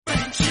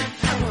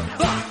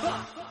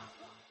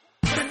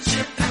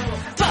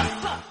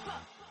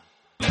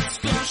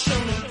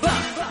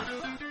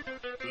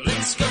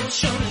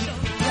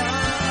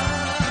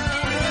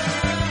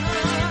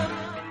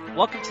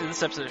Welcome to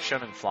this episode of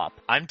Shonen Flop.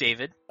 I'm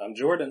David. I'm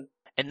Jordan.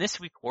 And this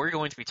week we're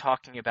going to be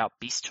talking about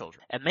Beast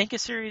Children, a manga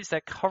series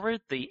that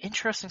covered the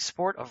interesting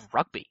sport of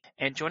rugby.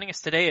 And joining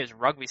us today is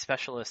rugby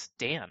specialist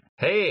Dan.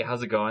 Hey,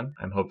 how's it going?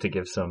 I hope to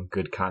give some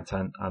good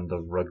content on the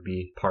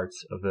rugby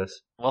parts of this.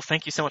 Well,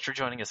 thank you so much for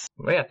joining us.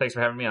 Well, yeah, thanks for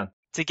having me on.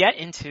 To get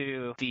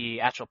into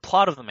the actual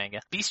plot of the manga,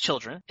 Beast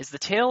Children is the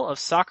tale of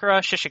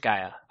Sakura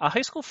Shishigaya, a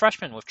high school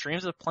freshman with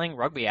dreams of playing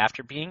rugby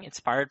after being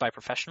inspired by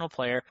professional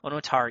player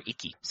Onotaro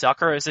Iki.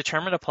 Sakura is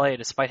determined to play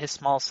despite his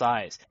small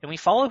size, and we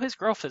follow his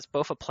growth as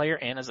both a player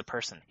and as a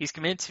person. He's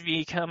committed to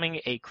becoming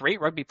a great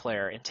rugby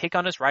player and take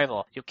on his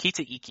rival,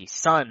 Yokita Iki,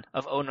 son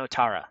of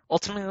Onotara.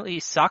 Ultimately,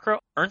 Sakura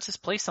earns his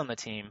place on the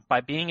team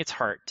by being its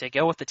heart to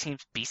go with the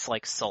team's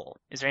beast-like soul.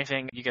 Is there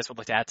anything you guys would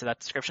like to add to that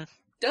description?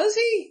 Does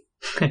he?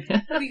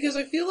 Because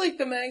I feel like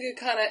the manga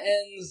kind of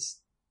ends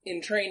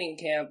in training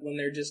camp when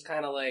they're just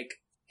kind of like,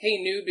 hey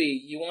newbie,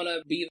 you want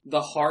to be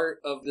the heart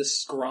of the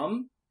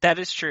scrum? That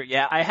is true,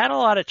 yeah. I had a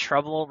lot of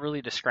trouble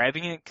really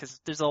describing it because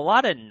there's a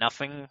lot of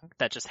nothing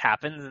that just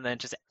happens and then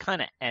just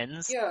kind of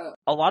ends. Yeah.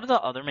 A lot of the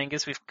other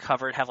mangas we've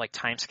covered have like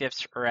time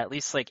skips or at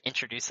least like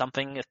introduce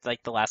something with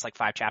like the last like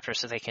 5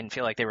 chapters so they can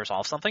feel like they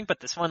resolve something, but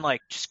this one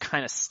like just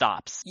kind of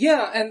stops.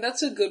 Yeah, and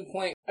that's a good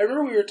point. I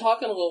remember we were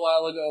talking a little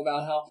while ago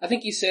about how, I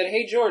think you said,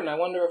 hey Jordan, I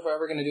wonder if we're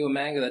ever going to do a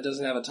manga that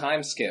doesn't have a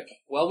time skip.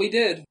 Well, we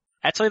did.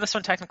 Actually, this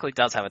one technically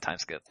does have a time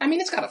skip. I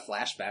mean, it's got a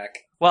flashback.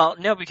 Well,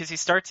 no, because he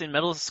starts in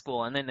middle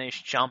school and then they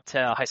jump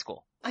to high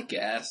school. I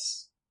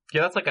guess.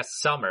 Yeah, that's like a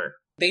summer.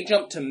 They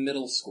jump to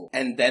middle school,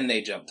 and then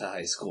they jump to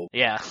high school.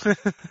 Yeah.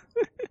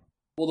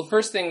 Well, the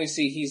first thing we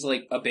see, he's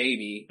like a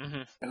baby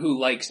who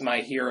likes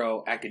My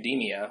Hero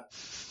Academia.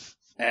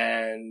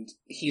 And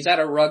he's at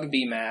a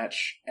rugby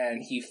match,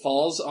 and he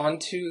falls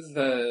onto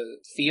the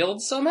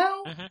field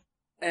somehow?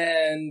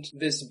 And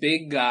this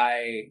big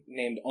guy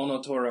named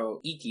Onotaro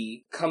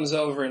Iki comes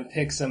over and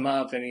picks him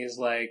up, and he's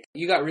like,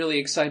 you got really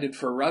excited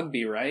for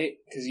rugby, right?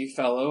 Because you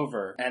fell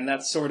over. And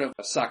that's sort of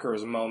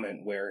Sakura's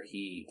moment where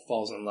he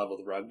falls in love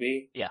with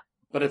rugby. Yeah.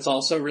 But it's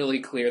also really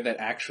clear that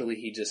actually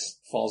he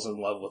just falls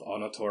in love with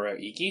Onotaro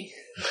Iki.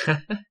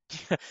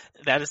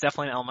 That is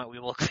definitely an element we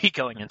will be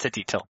going into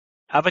detail.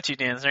 How about you,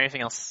 Dan? Is there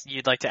anything else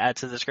you'd like to add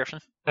to the description?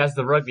 As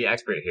the rugby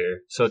expert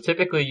here, so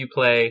typically you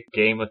play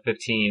game with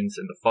 15s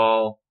in the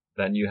fall,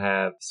 then you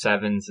have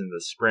 7s in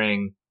the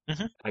spring.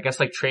 I guess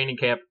like training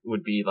camp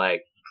would be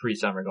like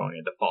pre-summer going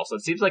into fall. So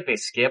it seems like they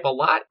skip a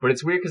lot, but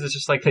it's weird because it's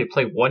just like they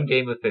play one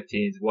game of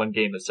 15s, one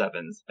game of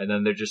 7s, and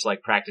then they're just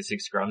like practicing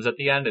scrums at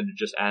the end and it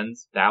just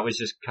ends. That was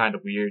just kind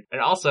of weird.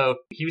 And also,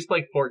 he was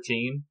playing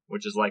 14,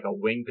 which is like a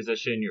wing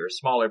position. You're a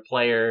smaller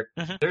player.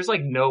 There's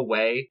like no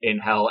way in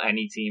hell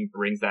any team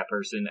brings that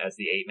person as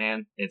the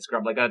 8-man in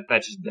scrum. Like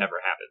that just never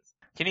happens.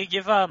 Can you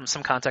give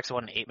some context of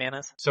what an 8-man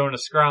is? So in a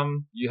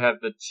scrum, you have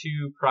the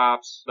 2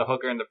 props, the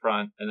hooker in the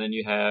front, and then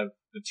you have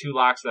the 2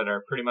 locks that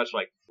are pretty much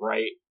like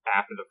right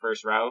after the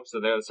first row. So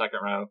they're the second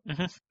row.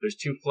 There's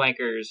 2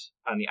 flankers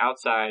on the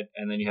outside,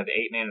 and then you have the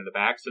 8-man in the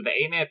back. So the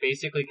 8-man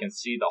basically can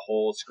see the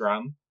whole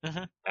scrum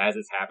as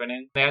it's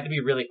happening. They have to be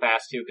really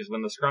fast too, because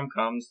when the scrum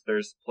comes,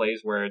 there's plays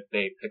where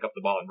they pick up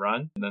the ball and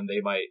run, and then they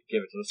might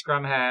give it to the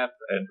scrum half,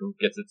 and who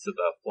gets it to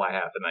the fly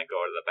half, and then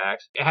go to the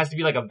backs. It has to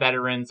be like a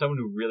veteran, someone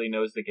who really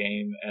knows the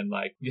game, and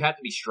like, you have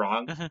to be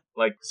strong.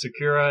 Like,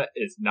 Sakura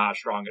is not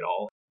strong at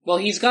all. Well,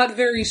 he's got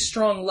very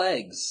strong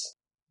legs.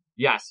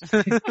 Yes.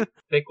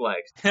 Thick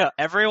legs. Yeah,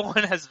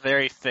 everyone has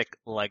very thick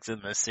legs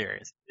in this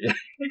series. Yeah.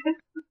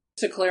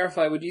 To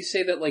clarify, would you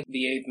say that, like,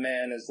 the 8th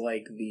man is,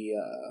 like, the,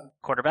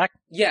 Quarterback?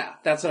 Yeah,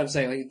 that's what I'm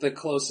saying, like, the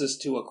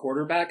closest to a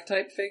quarterback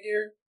type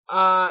figure?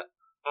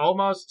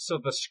 Almost.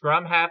 So the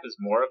scrum half is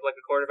more of like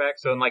a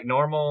quarterback. So in like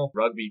normal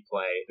rugby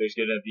play, there's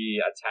going to be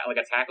a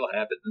tackle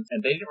happens,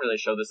 and they didn't really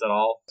show this at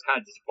all. I was kind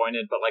of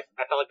disappointed, but like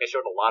I felt like they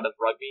showed a lot of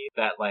rugby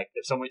that like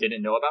if someone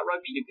didn't know about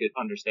rugby, you could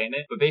understand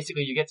it. But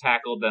basically, you get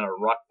tackled, then a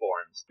ruck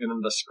forms, and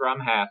then the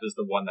scrum half is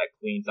the one that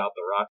cleans out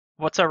the ruck.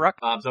 What's a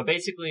ruck? So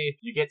basically,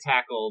 you get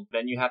tackled,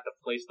 then you have to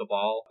place the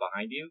ball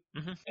behind you,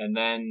 and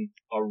then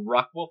a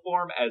ruck will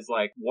form as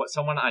like what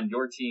someone on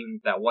your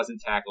team that wasn't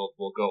tackled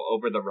will go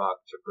over the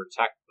ruck to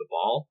protect the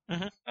ball.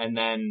 And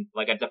then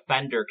like a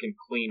defender can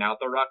clean out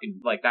the ruck, and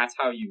like that's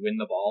how you win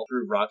the ball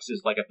through rucks,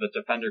 is like if the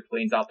defender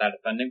cleans out that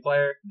defending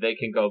player, they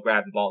can go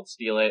grab the ball and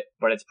steal it.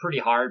 But it's pretty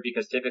hard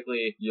because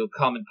typically you'll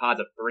come in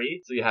pods of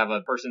 3, so you have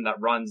a person that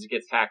runs,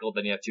 gets tackled,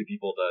 then you have 2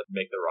 people to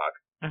make the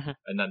ruck.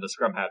 And then the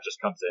scrum half just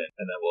comes in,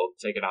 and then we'll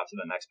take it out to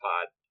the next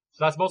pod.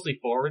 So that's mostly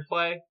forward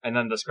play, and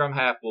then the scrum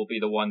half will be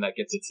the one that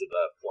gets it to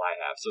the fly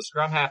half. So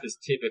scrum half is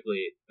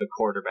typically the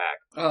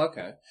quarterback. Oh,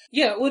 okay.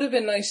 Yeah, it would have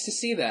been nice to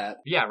see that.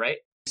 Yeah, right?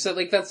 So,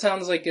 like, that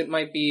sounds like it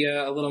might be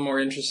a little more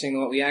interesting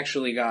than what we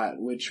actually got,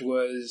 which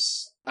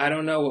was, I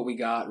don't know what we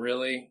got,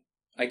 really.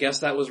 I guess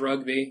that was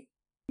rugby.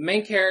 The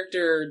main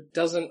character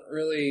doesn't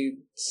really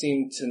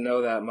seem to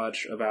know that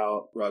much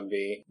about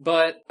rugby.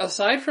 But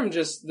aside from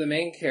just the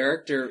main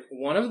character,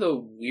 one of the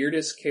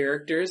weirdest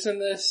characters in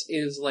this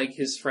is, like,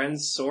 his friend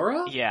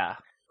Sora? Yeah.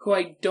 who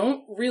I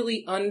don't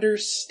really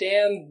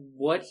understand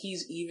what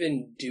he's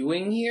even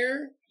doing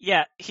here.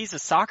 Yeah, he's a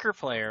soccer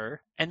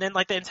player, and then,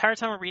 like, the entire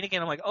time I'm reading it,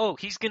 I'm like, oh,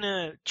 he's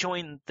gonna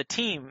join the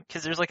team,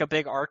 because there's, like, a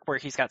big arc where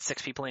he's got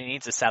 6 people and he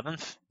needs a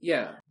 7th.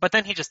 Yeah. But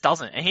then he just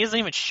doesn't, and he doesn't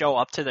even show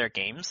up to their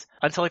games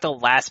until, like, the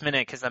last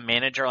minute, because the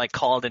manager, like,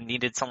 called and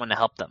needed someone to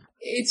help them.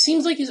 It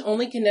seems like his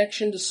only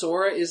connection to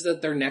Sora is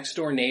that they're next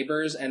door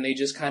neighbors and they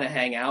just kind of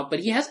hang out, but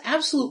he has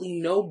absolutely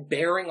no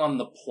bearing on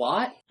the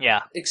plot. Yeah.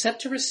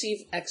 Except to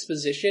receive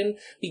exposition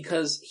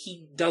because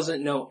he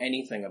doesn't know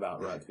anything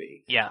about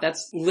rugby. Yeah.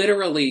 That's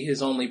literally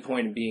his only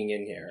point of being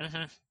in here.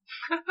 Mm-hmm.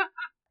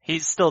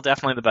 He's still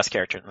definitely the best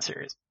character in the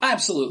series.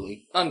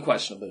 Absolutely.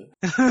 Unquestionably.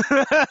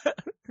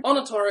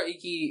 Onotora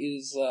Iki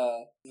is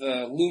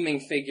the looming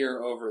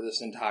figure over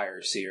this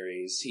entire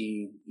series.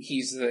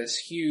 He's this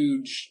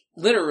huge,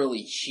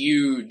 literally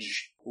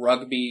huge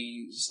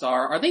rugby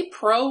star. Are they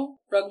pro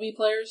rugby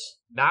players?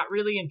 Not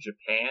really in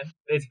Japan.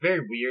 It's very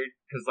weird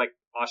because, like,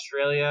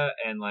 Australia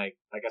and, like,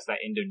 I guess that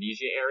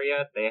Indonesia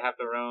area, they have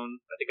their own,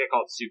 I think they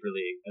call it Super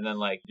League, and then,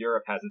 like,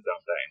 Europe has its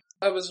own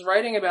thing. I was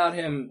writing about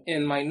him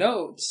in my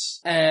notes,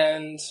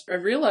 and I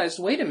realized,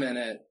 wait a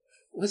minute,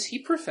 was he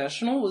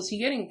professional? Was he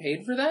getting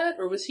paid for that?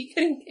 Or was he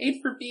getting paid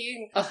for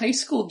being a high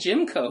school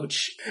gym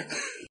coach?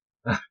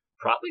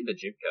 Probably the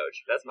gym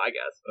coach. That's my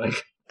guess.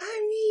 Like,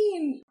 I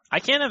mean... I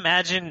can't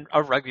imagine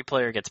a rugby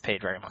player gets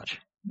paid very much.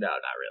 No, not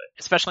really.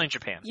 Especially in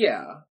Japan.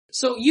 Yeah.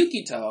 So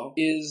Yukito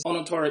is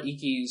Onotora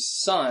Iki's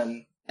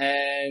son,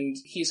 and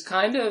he's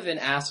kind of an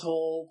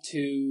asshole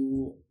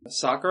to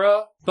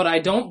Sakura, but I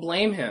don't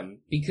blame him,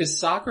 because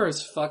Sakura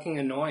is fucking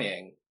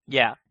annoying.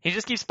 Yeah, he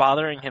just keeps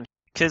bothering him,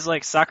 because,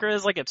 like, Sakura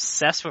is, like,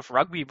 obsessed with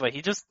rugby, but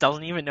he just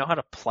doesn't even know how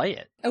to play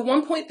it. At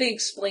one point they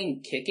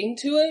explain kicking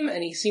to him,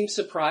 and he seems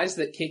surprised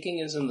that kicking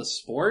is in the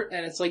sport,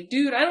 and it's like,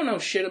 dude, I don't know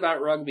shit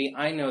about rugby,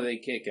 I know they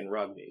kick in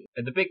rugby.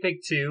 And the big thing,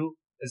 too,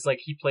 is, like,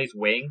 he plays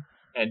wing,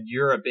 and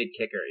you're a big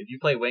kicker. If you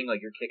play wing,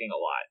 like, you're kicking a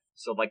lot.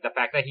 So, like, the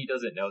fact that he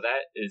doesn't know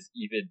that is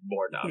even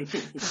more dumb.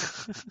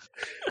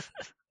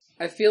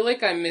 I feel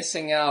like I'm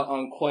missing out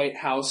on quite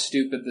how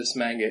stupid this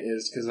manga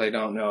is because I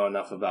don't know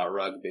enough about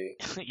rugby.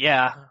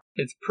 Yeah.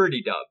 It's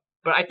pretty dumb.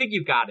 But I think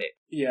you got it.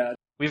 Yeah.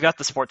 We've got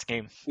the sports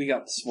game. We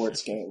got the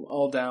sports game.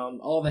 All down.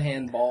 All the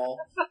handball.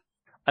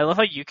 I love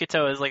how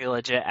Yukito is, like, a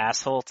legit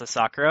asshole to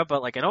Sakura,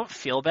 but, like, I don't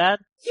feel bad.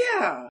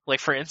 Yeah! Like,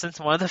 for instance,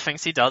 one of the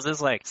things he does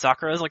is, like,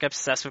 Sakura is, like,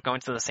 obsessed with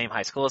going to the same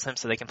high school as him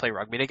so they can play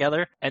rugby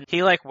together. And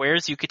he, like,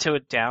 wears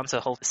Yukito down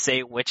to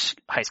say which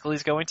high school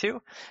he's going to.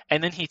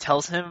 And then he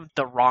tells him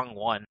the wrong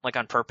one, like,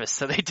 on purpose,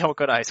 so they don't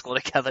go to high school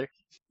together.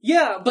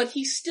 Yeah, but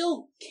he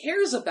still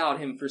cares about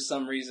him for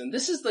some reason.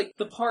 This is, like,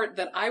 the part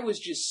that I was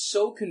just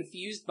so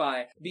confused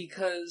by,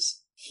 because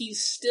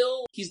he's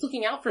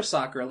looking out for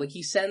Sakura. Like,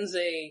 he sends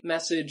a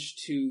message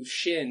to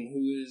Shin,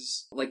 who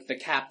is, like, the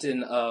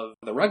captain of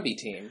the rugby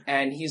team.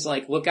 And he's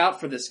like, look out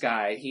for this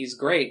guy. He's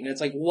great. And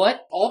it's like,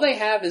 what? All they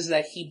have is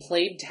that he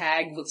played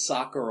tag with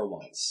Sakura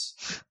once.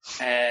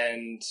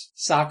 And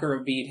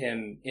Sakura beat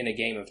him in a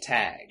game of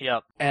tag.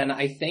 Yep. And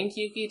I think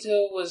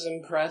Yukito was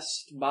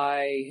impressed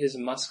by his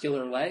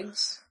muscular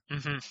legs.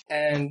 Mm-hmm.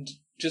 And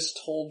just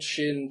told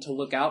Shin to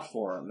look out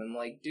for him. And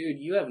like, dude,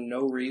 you have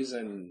no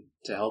reason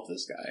to help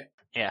this guy.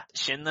 Yeah,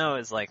 Shin, though,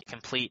 is, like,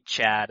 complete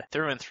Chad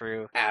through and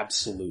through.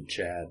 Absolute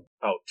Chad.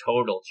 Oh,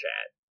 total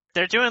Chad.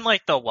 They're doing,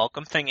 like, the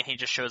welcome thing, and he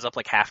just shows up,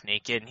 like, half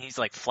naked, and he's,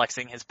 like,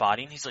 flexing his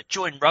body, and he's like,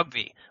 join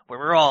rugby, where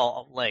we're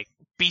all, like,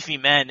 beefy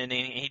men, and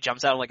he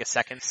jumps out of, like, a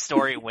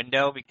second-story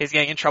window because he's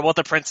getting in trouble with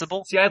the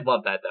principal. See, I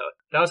love that, though.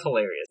 That was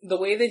hilarious. The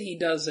way that he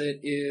does it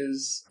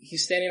is,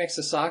 he's standing next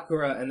to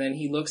Sakura, and then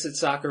he looks at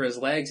Sakura's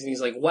legs, and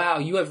he's like, wow,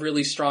 you have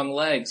really strong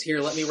legs.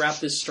 Here, let me wrap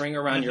this string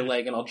around your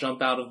leg, and I'll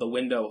jump out of the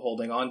window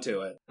holding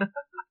onto it.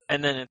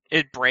 And then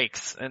it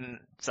breaks, and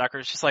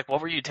Sakura's just like,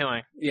 what were you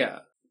doing? Yeah.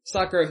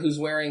 Sakura, who's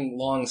wearing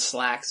long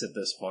slacks at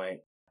this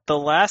point. The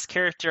last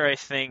character, I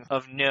think,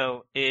 of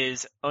note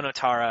is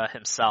Onotara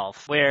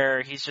himself,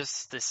 where he's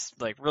just this,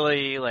 like,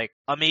 really, like,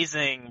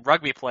 amazing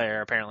rugby player,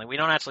 apparently. We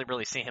don't actually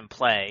really see him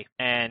play,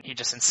 and he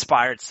just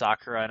inspired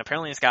Sakura, and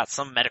apparently he's got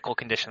some medical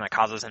condition that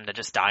causes him to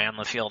just die on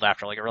the field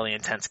after, like, a really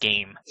intense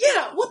game.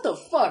 Yeah, what the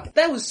fuck?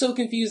 That was so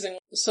confusing.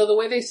 So the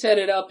way they set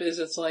it up is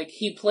it's like,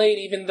 he played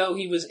even though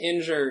he was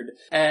injured,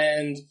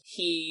 and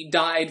he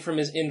died from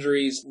his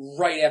injuries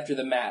right after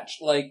the match.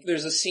 Like,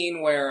 there's a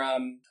scene where,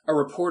 a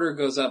reporter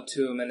goes up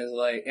to him and is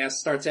like,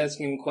 starts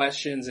asking him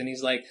questions, and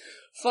he's like,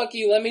 fuck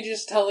you, let me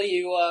just tell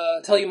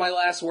you my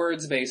last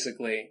words,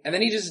 basically. And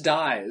then he just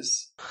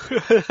dies.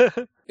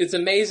 It's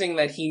amazing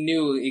that he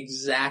knew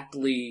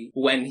exactly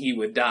when he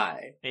would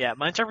die. Yeah,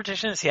 my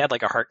interpretation is he had,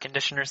 like, a heart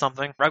condition or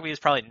something. Rugby is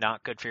probably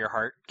not good for your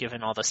heart,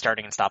 given all the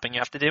starting and stopping you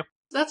have to do.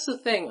 That's the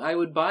thing. I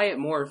would buy it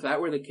more if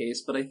that were the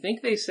case, but I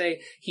think they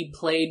say he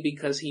played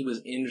because he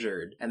was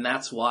injured, and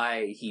that's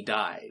why he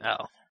died.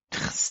 Oh.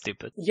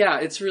 Stupid. Yeah,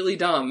 it's really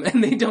dumb,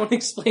 and they don't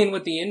explain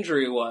what the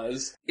injury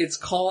was. It's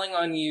calling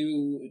on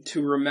you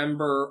to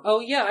remember, oh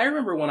yeah, I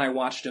remember when I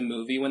watched a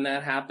movie when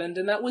that happened,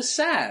 and that was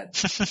sad.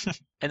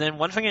 And then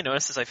one thing I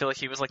noticed is I feel like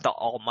he was like the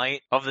All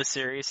Might of the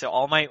series. So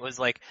All Might was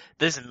like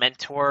this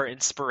mentor,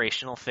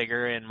 inspirational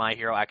figure in My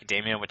Hero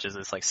Academia, which is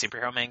this like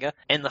superhero manga.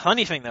 And the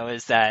funny thing though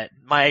is that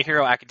My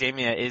Hero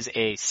Academia is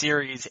a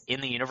series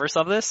in the universe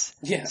of this.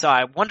 Yeah. So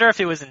I wonder if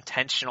it was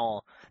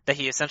intentional that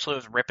he essentially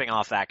was ripping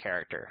off that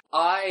character.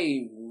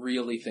 I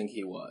really think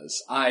he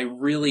was. I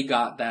really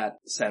got that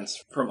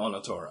sense from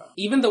Onotora.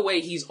 Even the way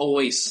he's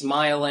always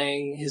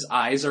smiling, his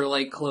eyes are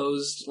like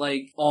closed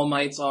like All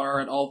Mights are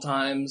at all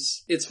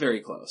times. It's very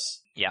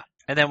close. Yeah.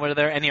 And then were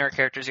there any other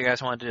characters you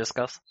guys wanted to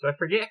discuss? So I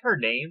forget her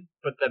name,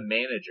 but the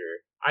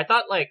manager. I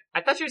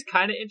thought she was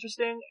kind of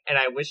interesting, and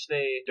I wish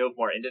they dove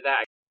more into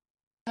that.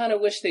 Kind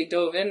of wish they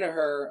dove into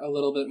her a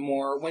little bit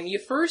more. When you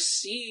first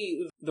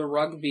see the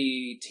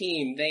rugby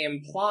team, they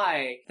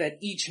imply that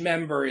each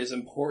member is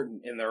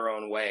important in their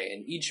own way,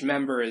 and each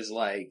member is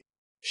like,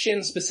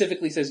 Shin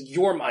specifically says,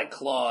 you're my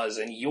claws,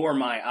 and you're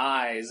my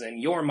eyes,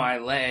 and you're my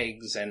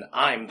legs, and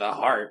I'm the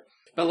heart.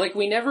 But like,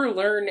 we never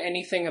learn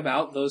anything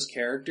about those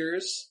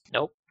characters.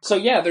 Nope. So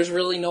yeah, there's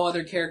really no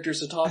other characters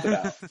to talk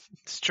about.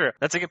 It's true.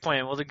 That's a good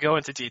point. We'll go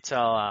into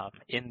detail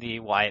in the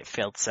why it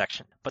failed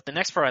section. But the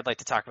next part I'd like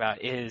to talk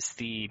about is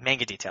the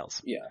manga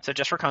details. Yeah. So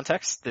just for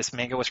context, this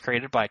manga was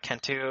created by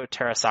Kento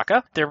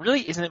Terasaka. There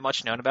really isn't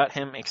much known about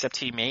him except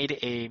he made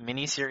a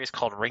mini-series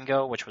called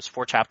Ringo, which was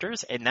 4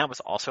 chapters, and that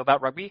was also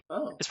about rugby.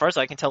 Oh. As far as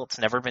I can tell, it's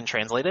never been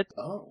translated.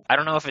 Oh. I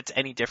don't know if it's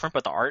any different,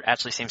 but the art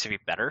actually seems to be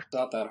better.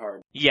 Not that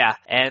hard. Yeah,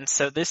 and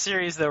so this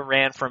series, though,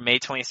 ran from May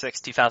 26,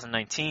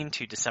 2019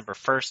 to December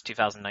 1st,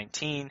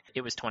 2019.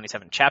 It was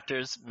 27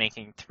 chapters,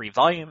 making 3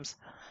 volumes.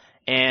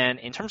 And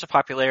in terms of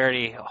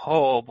popularity,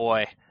 oh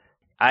boy,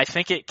 I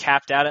think it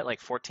capped out at like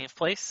 14th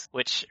place,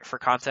 which for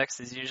context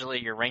is usually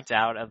you're ranked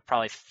out of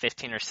probably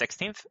 15th or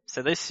 16th.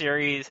 So this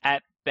series,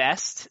 at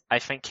best, I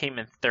think came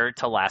in 3rd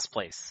to last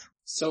place.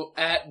 So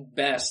at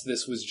best,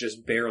 this was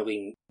just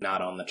barely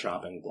not on the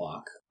chopping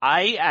block.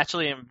 I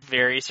actually am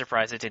very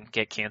surprised it didn't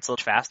get canceled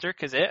faster,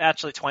 because it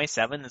actually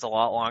 27 is a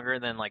lot longer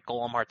than like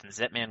Golem Hearts and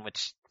Zipman,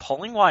 which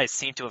polling-wise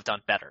seem to have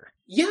done better.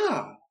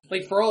 Yeah!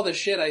 Like, for all the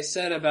shit I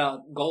said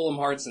about Golem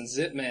Hearts and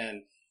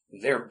Zipman,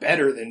 they're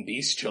better than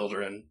Beast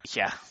Children.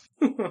 Yeah.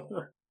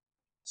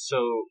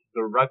 So,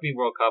 the Rugby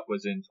World Cup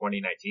was in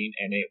 2019,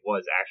 and it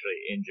was actually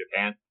in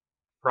Japan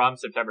from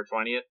September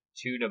 20th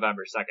to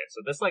November 2nd.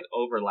 So this like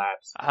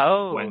overlaps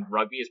when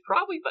rugby is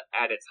probably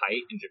at its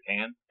height in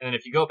Japan. And then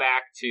if you go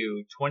back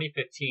to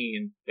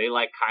 2015, they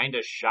like kind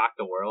of shocked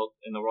the world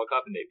in the World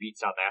Cup and they beat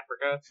South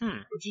Africa,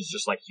 which is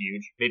just like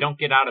huge. They don't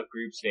get out of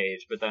group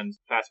stage, but then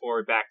fast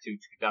forward back to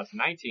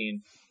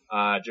 2019,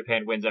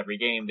 Japan wins every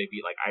game. They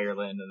beat like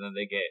Ireland, and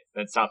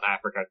then South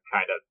Africa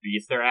kind of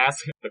beats their ass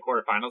in the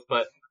quarterfinals.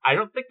 But I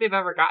don't think they've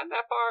ever gotten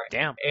that far.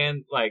 Damn.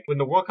 And like when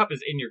the World Cup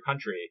is in your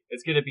country,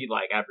 it's gonna be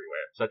like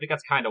everywhere. So I think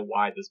that's kind of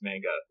why this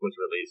manga was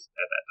released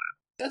at that time.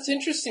 That's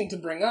interesting to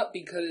bring up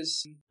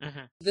because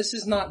this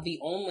is not the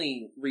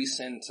only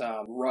recent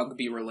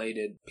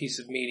rugby-related piece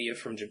of media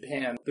from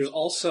Japan. There's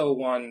also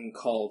one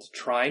called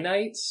Tri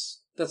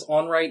Nights that's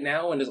on right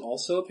now and is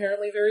also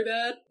apparently very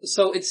bad.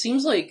 So it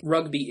seems like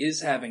rugby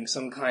is having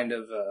some kind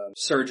of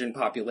surge in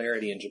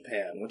popularity in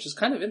Japan, which is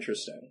kind of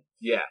interesting.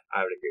 Yeah,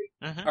 I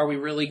would agree. Are we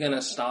really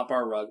gonna stop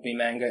our rugby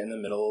manga in the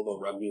middle of a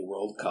Rugby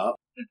World Cup?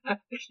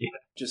 Yeah.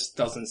 Just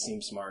doesn't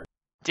seem smart.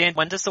 Dan,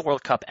 when does the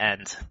World Cup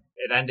end?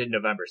 It ended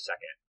November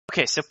 2nd.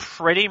 Okay, so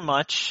pretty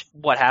much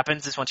what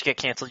happens is once you get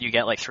canceled, you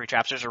get like 3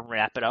 chapters to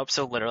wrap it up.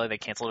 So literally they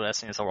canceled it as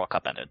soon as the World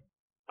Cup ended.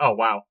 Oh,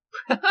 wow.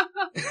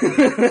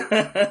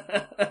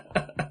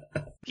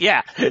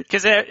 Yeah,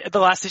 because the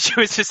last issue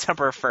was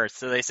December 1st,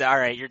 so they said, all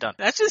right, you're done.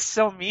 That's just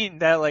so mean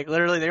that like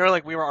literally they were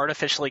like, we were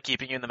artificially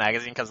keeping you in the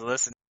magazine because of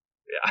this. And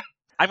yeah.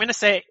 I'm going to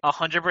say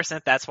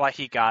 100% that's why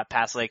he got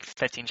past like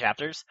 15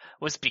 chapters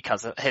was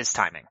because of his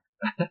timing.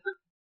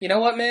 You know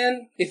what,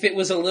 man? If it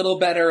was a little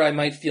better, I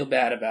might feel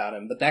bad about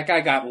him, but that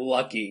guy got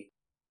lucky.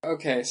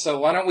 Okay, so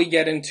why don't we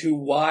get into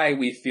why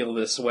we feel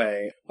this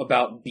way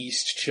about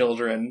Beast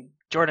Children?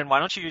 Jordan, why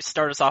don't you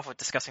start us off with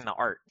discussing the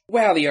art?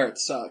 Wow, the art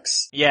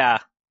sucks. Yeah.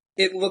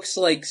 It looks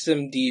like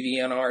some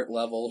DeviantArt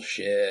level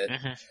shit.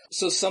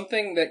 So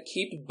something that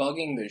kept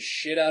bugging the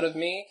shit out of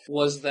me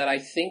was that I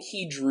think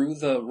he drew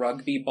the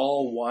rugby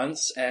ball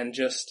once and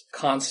just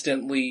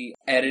constantly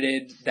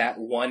edited that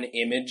one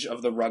image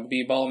of the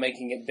rugby ball,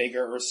 making it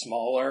bigger or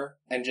smaller,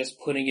 and just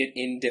putting it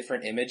in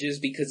different images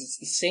because it's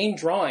the same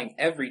drawing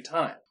every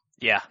time.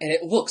 Yeah. And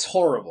it looks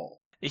horrible.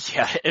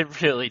 Yeah,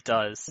 it really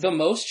does. The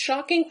most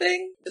shocking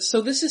thing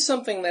So this is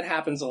something that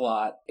happens a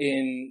lot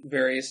in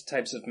various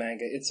types of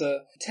manga. It's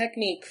a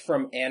technique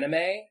from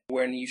anime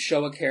when you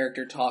show a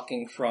character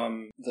talking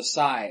from the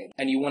side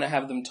and you want to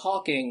have them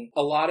talking.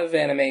 A lot of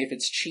anime, if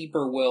it's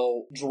cheaper,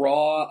 will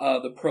draw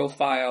the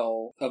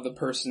profile of the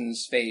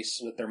person's face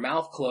with their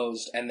mouth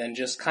closed and then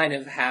just kind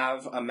of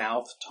have a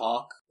mouth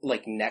talk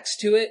like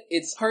next to it.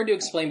 It's hard to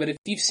explain, but if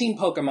you've seen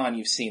Pokemon,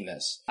 you've seen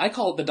this. I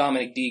call it the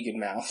Dominic Deegan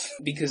mouth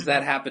because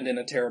that happened in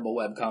a terrible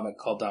webcomic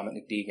called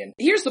Dominic Deegan.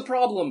 Here's the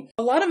problem.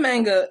 A lot of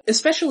manga,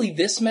 especially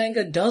this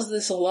manga, does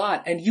this a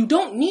lot, and you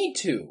don't need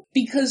to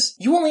because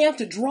you only have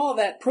to draw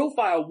that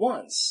profile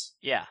once.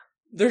 Yeah.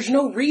 There's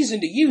no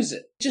reason to use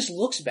it. It just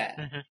looks bad.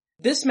 Mm-hmm.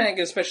 This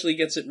manga especially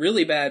gets it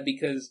really bad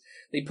because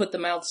they put the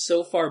mouth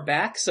so far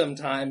back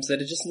sometimes that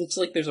it just looks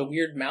like there's a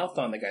weird mouth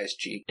on the guy's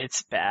cheek.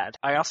 It's bad.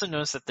 I also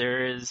noticed that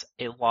there is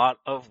a lot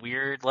of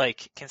weird,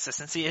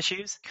 consistency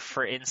issues.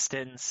 For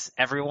instance,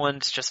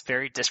 everyone's just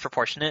very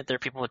disproportionate. There are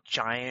people with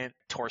giant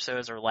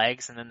torsos or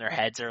legs, and then their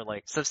heads are,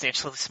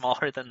 substantially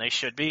smaller than they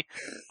should be.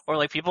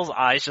 Or, people's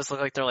eyes just look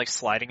like they're,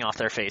 sliding off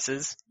their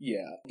faces.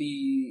 Yeah.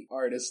 The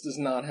artist does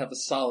not have a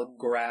solid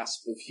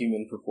grasp of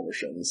human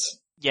proportions.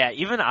 Yeah,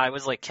 even I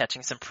was,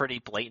 catching some pretty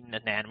blatant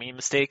anatomy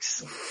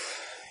mistakes.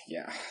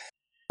 Yeah.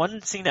 One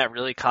scene that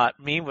really caught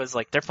me was,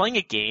 they're playing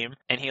a game,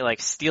 and he,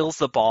 steals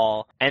the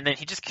ball, and then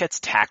he just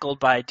gets tackled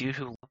by a dude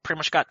who pretty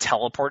much got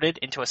teleported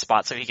into a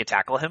spot so he could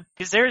tackle him.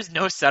 Because there is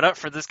no setup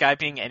for this guy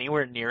being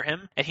anywhere near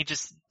him, and he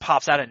just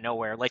pops out of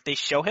nowhere. They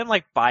show him,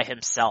 by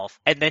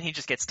himself, and then he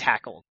just gets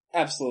tackled.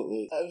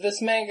 Absolutely.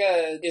 This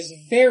manga is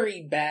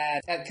very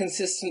bad at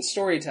consistent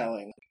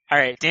storytelling.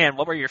 Alright, Dan,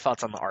 what were your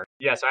thoughts on the art?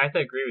 Yeah, so I have to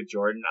agree with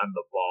Jordan on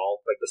the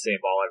ball, the same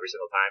ball every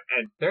single time.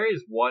 And there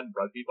is one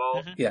rugby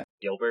ball, Yeah.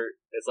 Gilbert,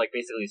 it's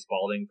basically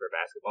Spalding for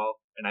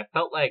basketball. And I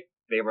felt like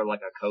they were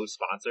a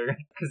co-sponsor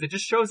because it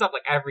just shows up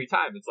every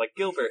time. It's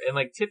Gilbert. And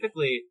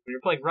typically when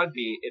you're playing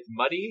rugby, it's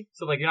muddy.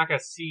 So you're not going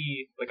to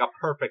see a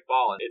perfect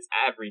ball. And it's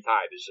every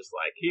time. It's just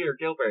here,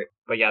 Gilbert.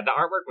 But yeah, the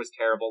artwork was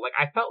terrible.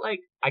 I felt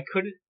like I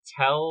couldn't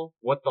tell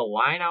what the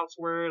lineouts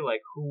were,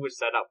 who was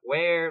set up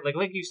where. Like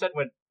you said,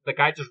 when the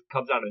guy just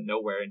comes out of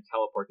nowhere and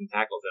teleports and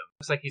tackles him.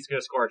 Looks like he's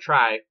going to score a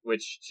try,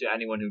 which to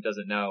anyone who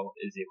doesn't know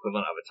is the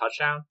equivalent of a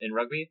touchdown in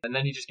rugby. And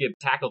then you just get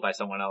tackled by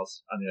someone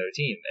else on the other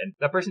team. And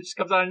that person just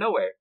comes out of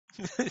nowhere.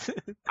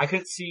 I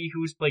couldn't see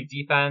who's playing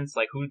defense,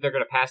 who they're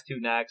going to pass to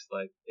next.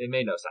 It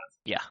made no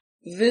sense. Yeah.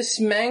 This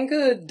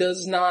manga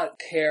does not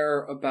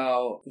care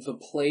about the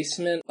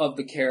placement of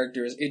the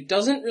characters. It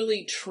doesn't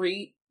really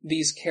treat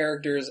these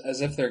characters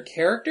as if they're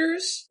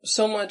characters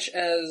so much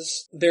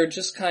as they're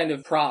just kind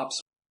of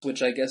props,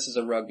 which I guess is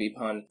a rugby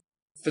pun,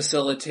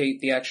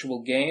 facilitate the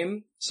actual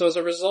game. So as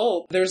a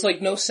result, there's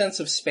no sense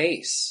of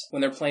space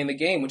when they're playing the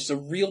game, which is a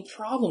real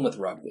problem with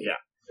rugby. Yeah,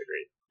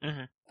 agreed.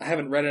 Mm-hmm. I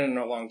haven't read it in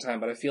a long time,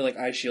 but I feel like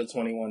iShield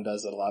 21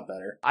 does it a lot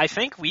better. I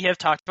think we have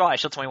talked about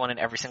iShield 21 in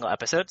every single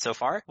episode so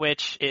far,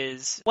 which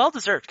is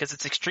well-deserved because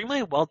it's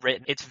extremely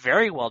well-written, it's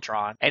very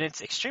well-drawn, and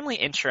it's extremely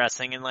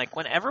interesting. And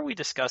whenever we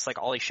discuss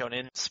all these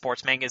shonen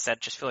sports mangas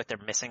that just feel like they're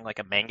missing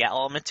a manga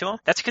element to them,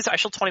 that's because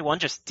iShield 21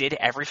 just did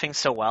everything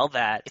so well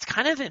that it's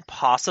kind of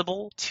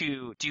impossible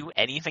to do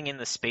anything in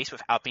the space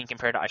without being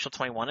compared to iShield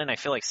 21. And I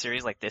feel like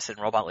series like this and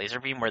Robot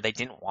Laserbeam, where they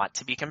didn't want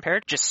to be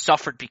compared, just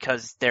suffered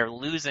because they're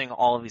losing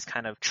all of these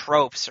kind of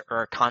tropes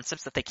or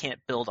concepts that they can't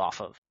build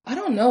off of. I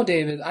don't know,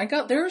 David.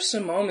 There are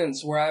some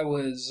moments where I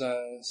was,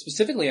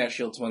 specifically at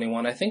Shield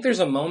 21, I think there's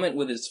a moment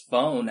with his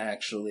phone,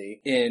 actually,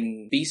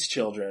 in Beast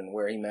Children,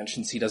 where he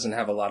mentions he doesn't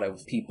have a lot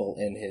of people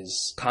in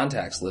his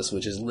contacts list,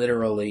 which is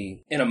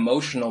literally an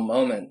emotional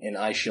moment in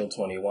iShield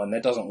 21.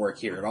 That doesn't work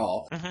here at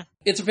all. Mm-hmm.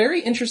 It's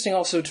very interesting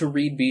also to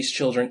read Beast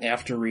Children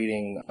after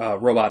reading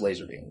Robot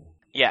Laserbeam.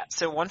 Yeah,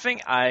 so one thing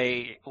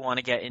I want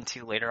to get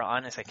into later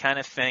on is I kind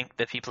of think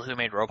the people who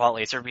made Robot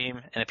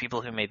Laserbeam and the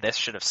people who made this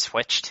should have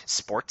switched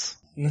sports.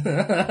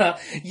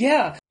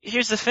 Yeah.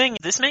 Here's the thing,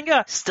 this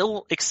manga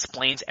still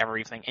explains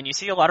everything, and you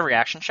see a lot of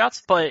reaction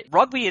shots, but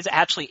rugby is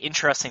actually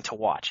interesting to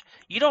watch.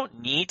 You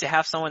don't need to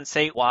have someone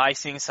say why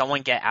seeing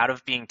someone get out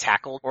of being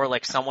tackled or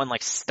someone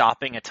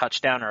stopping a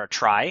touchdown or a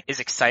try is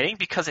exciting,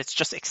 because it's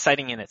just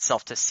exciting in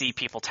itself to see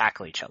people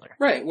tackle each other.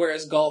 Right,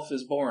 whereas golf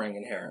is boring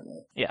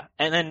inherently. Yeah,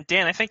 and then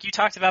Dan, I think you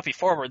talked about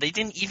before where they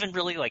didn't even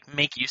really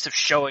make use of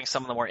showing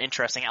some of the more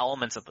interesting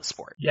elements of the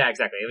sport. Yeah,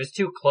 exactly. It was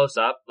too close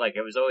up.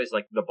 It was always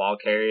the ball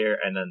carrier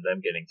and then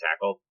them getting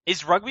tackled.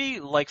 Is rugby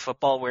like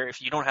football where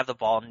if you don't have the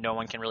ball, no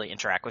one can really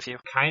interact with you?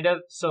 Kind of.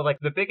 So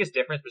the biggest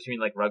difference between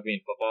rugby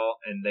and football,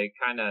 and they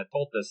kind of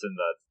told this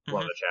in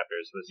one of the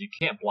chapters, was you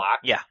can't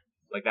block. Yeah.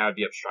 That would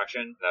be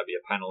obstruction. That would be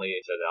a penalty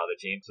to the other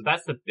team. So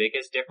that's the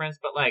biggest difference.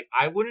 But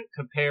I wouldn't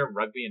compare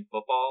rugby and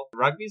football.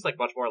 Rugby's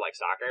much more like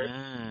soccer.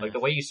 The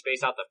way you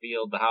space out the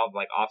field, how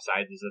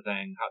offsides is a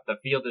thing. The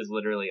field is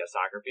literally a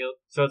soccer field.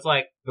 So it's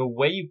the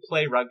way you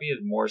play rugby is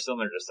more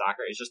similar to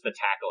soccer. It's just the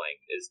tackling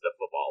is the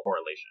football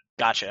correlation.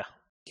 Gotcha.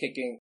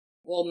 Kicking.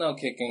 Well, no,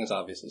 kicking is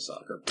obviously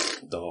soccer.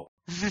 Duh.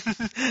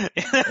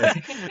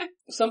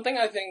 Something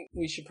I think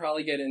we should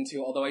probably get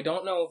into, although I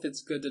don't know if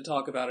it's good to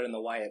talk about it in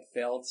the why it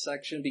failed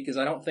section, because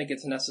I don't think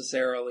it's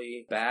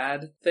necessarily a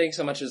bad thing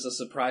so much as a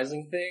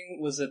surprising thing,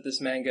 was that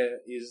this manga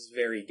is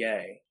very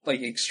gay.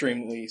 Like,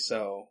 extremely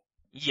so.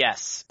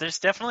 Yes, there's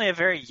definitely a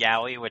very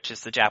yaoi, which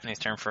is the Japanese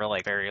term for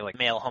like very like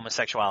male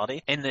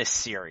homosexuality in this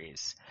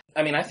series.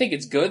 I mean, I think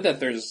it's good that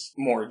there's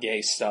more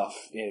gay stuff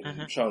in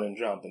Shonen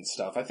Jump and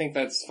stuff. I think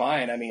that's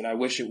fine. I mean, I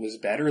wish it was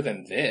better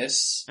than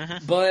this,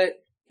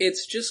 but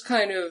it's just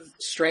kind of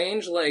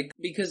strange, like,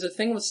 because the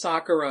thing with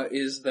Sakura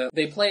is that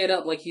they play it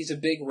up like he's a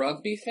big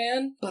rugby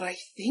fan, but I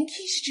think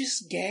he's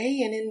just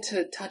gay and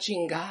into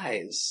touching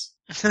guys.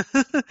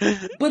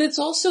 But it's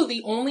also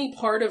the only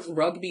part of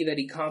rugby that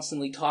he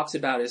constantly talks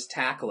about is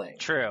tackling.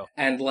 True.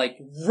 And, like,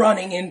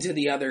 running into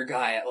the other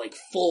guy at, like,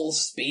 full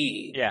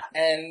speed. Yeah.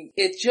 And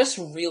it just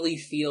really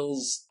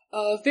feels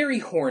very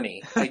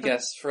horny, I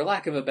guess, for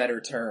lack of a better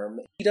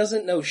term. He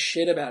doesn't know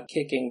shit about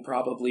kicking,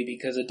 probably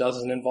because it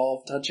doesn't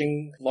involve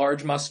touching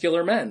large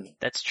muscular men.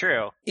 That's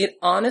true. It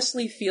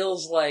honestly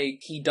feels like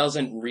he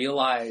doesn't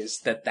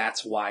realize that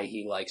that's why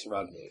he likes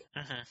rugby.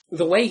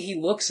 The way he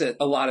looks at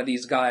a lot of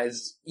these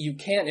guys, you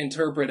can't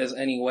interpret as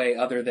any way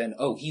other than,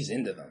 oh, he's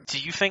into them. Do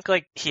you think,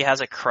 like, he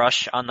has a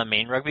crush on the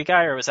main rugby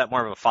guy, or was that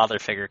more of a father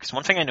figure? Because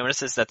one thing I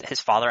noticed is that his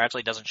father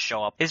actually doesn't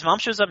show up. His mom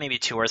shows up maybe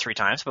 2 or 3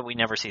 times, but we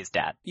never see his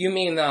dad. You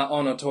mean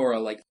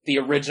Onotora, like the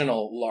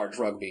original large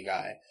rugby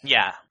guy?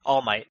 Yeah,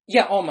 All Might.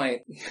 Yeah, All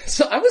Might.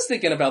 So I was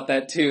thinking about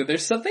that too.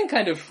 There's something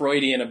kind of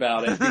Freudian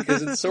about it,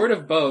 because it's sort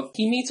of both.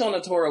 He meets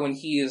Onotora when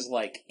he is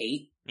like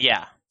 8.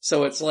 Yeah.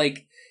 So it's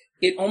like,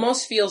 it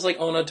almost feels like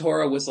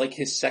Onotora was like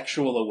his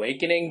sexual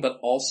awakening, but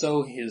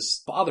also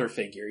his father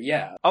figure,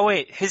 yeah. Oh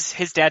wait,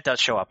 his dad does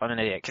show up. I'm an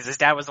idiot, because his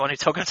dad was the one who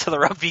took him to the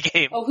rugby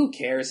game. Oh, who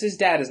cares? His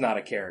dad is not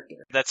a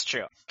character. That's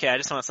true. Okay, I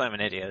just want to say I'm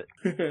an idiot.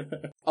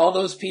 All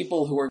those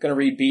people who are gonna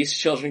read Beast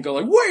Children go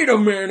like, wait a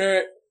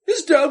minute!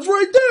 His dad's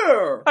right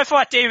there! I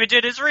thought David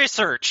did his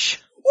research!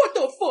 What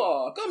the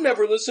fuck? I'm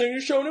never listening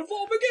to Shonen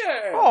Flop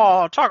again!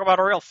 Oh, talk about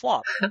a real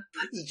flop.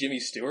 This is Jimmy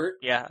Stewart.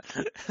 Yeah.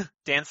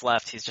 Dan's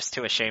left. He's just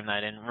too ashamed that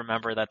I didn't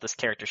remember that this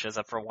character shows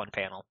up for one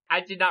panel. I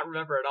did not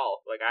remember at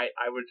all. Like,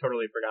 I would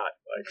totally forgot.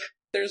 Like,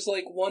 there's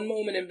like one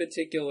moment in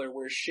particular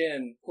where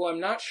Shin, who I'm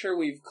not sure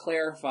we've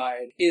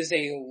clarified, is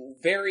a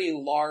very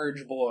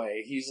large boy.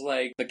 He's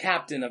like the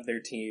captain of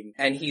their team,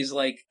 and he's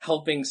like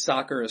helping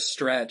Sakura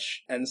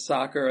stretch, and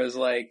Sakura's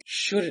like,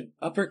 should an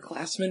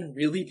upperclassman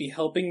really be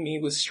helping me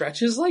with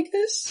stretches like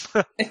this?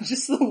 And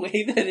just the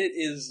way that it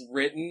is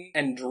written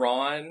and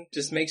drawn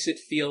just makes it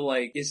feel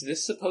like, is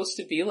this supposed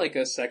to be like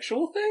a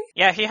sexual thing?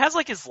 Yeah, he has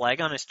like his leg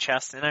on his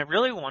chest, and I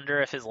really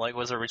wonder if his leg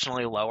was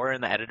originally lower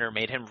and the editor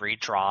made him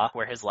redraw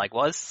where his leg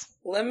was.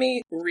 Let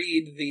me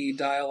read the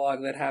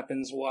dialogue that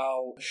happens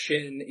while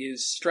Shin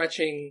is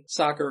stretching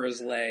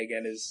Sakura's leg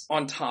and is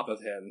on top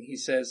of him. He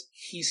says,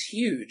 he's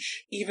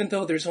huge. Even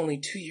though there's only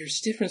 2 years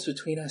difference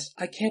between us,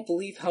 I can't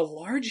believe how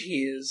large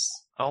he is.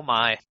 Oh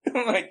my.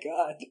 Oh my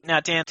god. Now,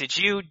 Dan, did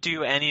you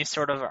do any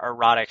sort of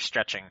erotic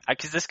stretching?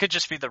 Because this could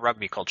just be the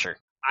rugby culture.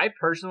 I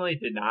personally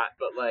did not,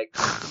 but like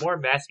more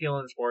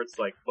masculine sports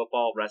like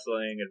football,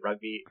 wrestling, and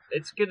rugby,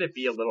 it's gonna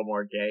be a little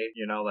more gay,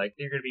 you know, like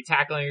you're gonna be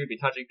tackling, you're gonna be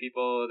touching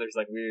people, there's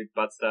like weird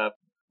butt stuff.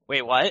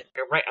 Wait, what?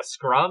 Right, a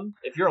scrum,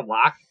 if you're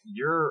locked,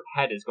 your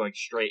head is going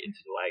straight into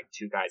like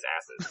 2 guys'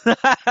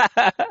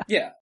 asses.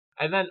 Yeah.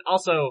 And then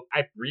also,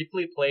 I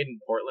briefly played in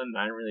Portland,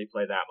 I didn't really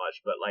play that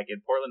much, but like in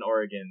Portland,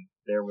 Oregon,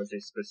 there was a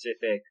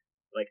specific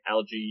like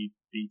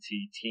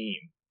LGBT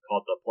team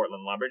called the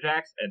Portland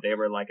Lumberjacks, and they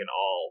were like an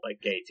all like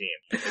gay team.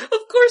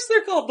 Of course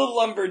they're called the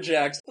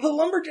Lumberjacks. The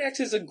Lumberjacks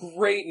is a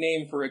great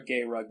name for a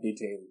gay rugby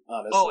team,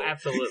 honestly. Oh,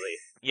 absolutely.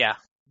 Yeah.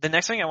 The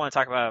next thing I want to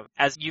talk about,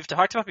 as you've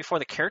talked about before,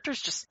 the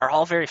characters just are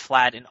all very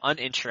flat and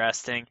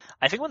uninteresting.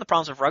 I think one of the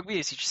problems with rugby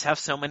is you just have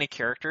so many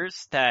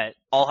characters that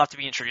all have to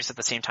be introduced at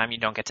the same time. You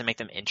don't get to make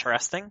them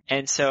interesting.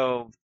 And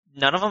so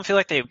none of them feel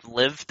like they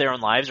live their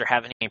own lives or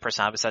have any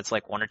personality besides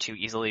like 1 or 2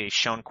 easily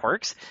shown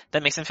quirks.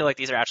 That makes them feel like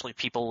these are actually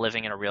people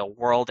living in a real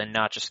world and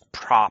not just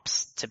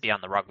props to be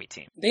on the rugby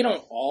team. They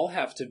don't all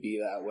have to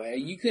be that way.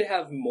 You could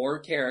have more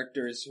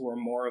characters who are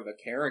more of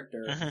a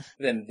character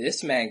than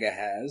this manga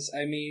has.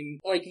 I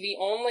mean, like the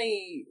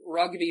only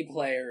rugby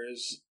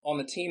players on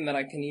the team that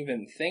I can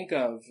even think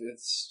of,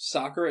 it's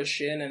Sakura,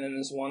 Shin, and then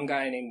this one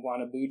guy named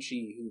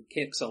Wanabuchi who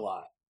kicks a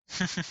lot.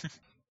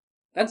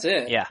 That's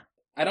it. Yeah.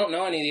 I don't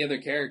know any of the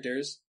other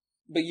characters,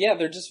 but yeah,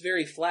 they're just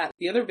very flat.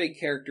 The other big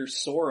character,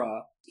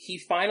 Sora, he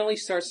finally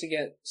starts to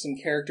get some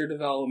character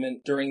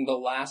development during the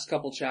last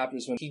couple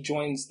chapters when he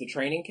joins the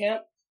training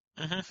camp.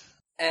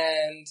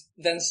 And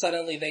then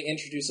suddenly they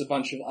introduce a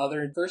bunch of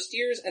other first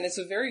years, and it's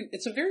a very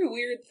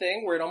weird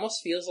thing where it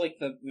almost feels like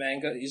the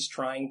manga is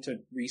trying to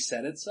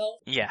reset itself.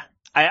 Yeah.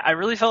 I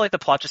really felt like the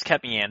plot just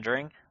kept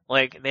meandering.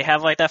 Like, they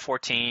have, like, that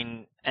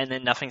 14, and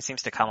then nothing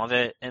seems to come of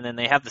it, and then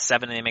they have the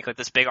 7, and they make, like,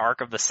 this big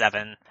arc of the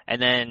 7,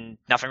 and then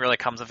nothing really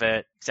comes of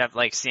it, except,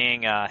 like,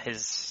 seeing,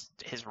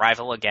 his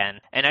rival again.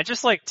 And I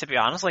just, like, to be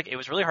honest, like, it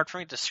was really hard for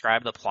me to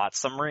describe the plot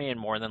summary in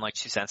more than, like,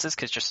 2 sentences,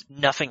 because just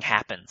nothing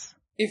happens.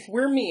 If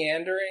we're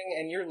meandering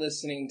and you're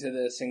listening to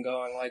this and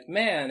going like,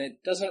 man,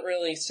 it doesn't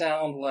really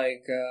sound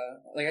like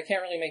I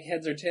can't really make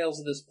heads or tails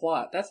of this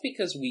plot, that's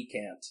because we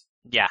can't.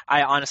 Yeah,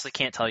 I honestly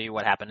can't tell you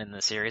what happened in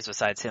the series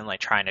besides him,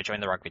 like, trying to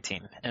join the rugby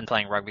team and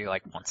playing rugby,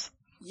 like, once.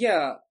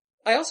 Yeah.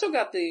 I also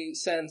got the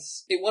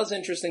sense it was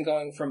interesting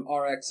going from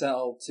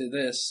RXL to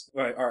this.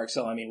 Right,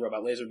 RXL, I mean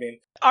Robot Laser Beam.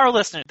 Our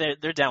listeners,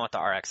 they're down with the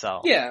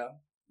RXL. Yeah.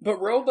 But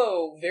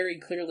Robo very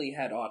clearly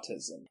had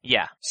autism.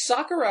 Yeah.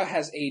 Sakura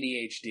has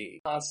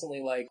ADHD.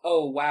 Constantly like,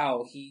 oh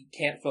wow, he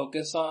can't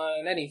focus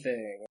on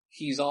anything.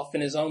 He's off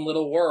in his own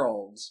little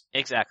world.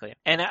 Exactly.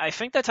 And I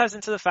think that ties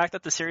into the fact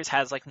that the series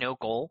has, like, no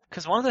goal.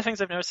 Because one of the things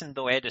I've noticed in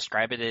the way I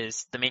describe it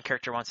is the main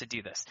character wants to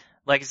do this.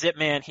 Like, Zip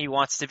Man, he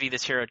wants to be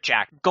this hero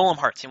Jack. Golem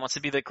Hearts, he wants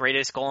to be the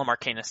greatest Golem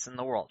Arcanist in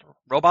the world.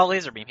 Robot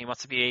Laserbeam, he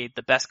wants to be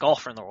the best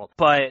golfer in the world.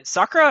 But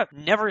Sakura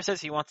never says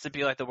he wants to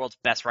be, like, the world's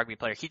best rugby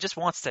player. He just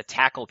wants to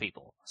tackle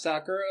people.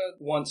 Sakura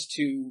wants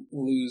to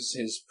lose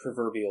his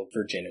proverbial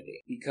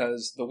virginity.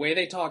 Because the way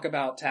they talk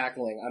about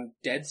tackling, I'm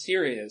dead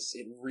serious,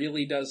 it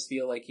really does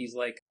feel like he's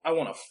like, I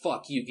want to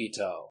fuck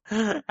Yukito.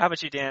 How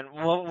about you, Dan?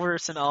 What were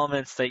some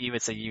elements that you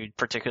would say you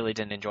particularly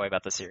didn't enjoy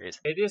about the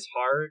series? It is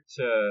hard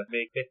to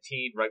make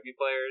 15 rugby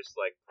players,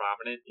 like,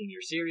 prominent in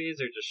your series,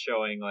 or just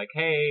showing, like,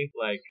 hey,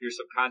 like, here's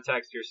some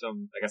context, here's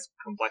some, I guess,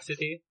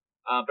 complexity.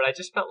 But I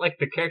just felt like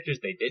the characters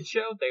they did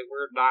show, they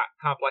were not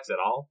complex at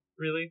all,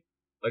 really.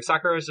 Like,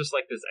 Sakura is just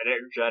like this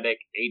energetic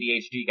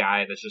ADHD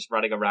guy that's just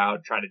running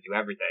around trying to do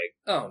everything.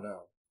 Oh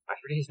no. I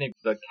forget his name,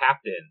 the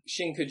captain.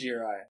 Shin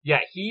Kujirai.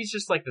 Yeah, he's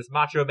just like this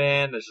macho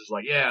man that's just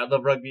like, yeah, I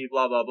love rugby,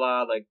 blah, blah,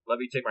 blah, like, let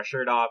me take my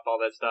shirt off, all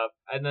that stuff.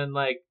 And then,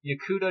 like,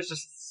 Yakuto's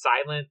just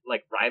silent,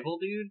 like, rival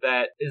dude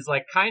that is,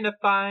 like, kind of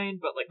fine,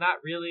 but, like, not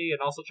really, and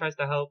also tries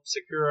to help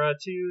Sakura,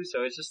 too,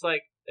 so it's just,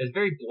 like, it's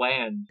very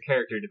bland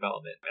character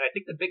development. And I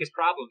think the biggest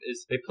problem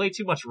is they play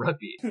too much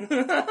rugby.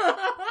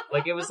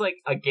 Like, it was like,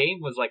 a game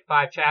was like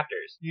 5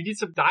 chapters. You need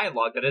some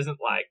dialogue that isn't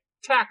like,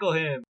 tackle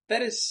him!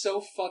 That is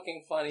so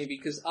fucking funny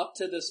because up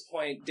to this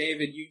point,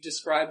 David, you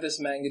described this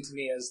manga to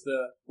me as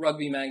the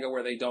rugby manga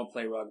where they don't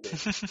play rugby.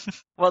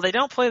 Well, they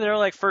don't play their,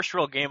 like, first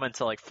real game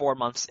until, like, 4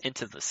 months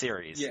into the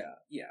series.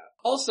 Yeah.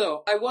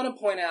 Also, I want to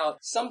point out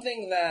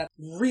something that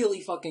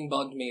really fucking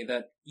bugged me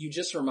that you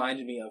just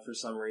reminded me of for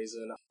some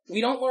reason. We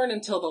don't learn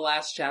until the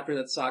last chapter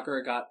that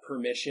Sakura got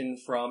permission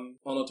from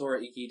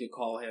Onotora Iki to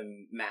call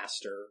him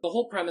master. The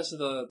whole premise of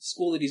the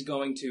school that he's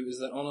going to is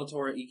that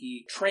Onotora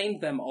Iki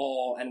trained them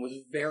all and was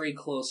very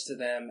close to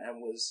them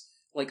and was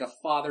like a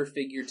father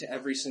figure to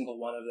every single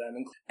one of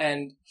them,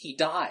 and he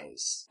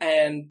dies.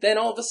 And then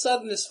all of a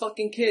sudden this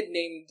fucking kid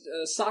named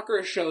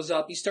Sakura shows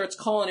up, he starts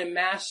calling him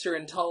master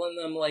and telling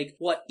them like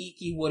what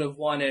Iki would have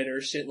wanted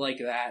or shit like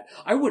that.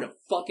 I would have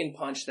fucking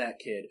punched that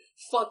kid.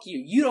 Fuck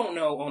you. You don't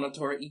know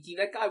Onotora Iki.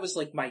 That guy was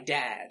like my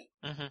dad.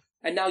 Mm-hmm.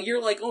 And now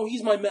you're like, oh,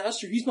 he's my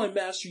master.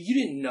 You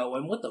didn't know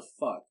him. What the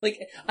fuck? Like,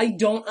 I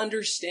don't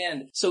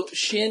understand. So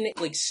Shin,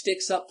 like,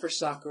 sticks up for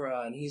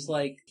Sakura, and he's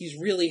like, he's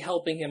really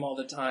helping him all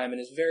the time, and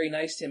is very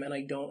nice to him, and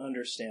I don't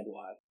understand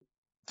why.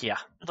 Yeah.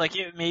 Like,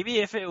 maybe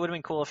if it would have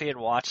been cool if he had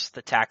watched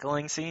the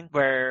tackling scene,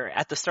 where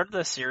at the start of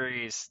the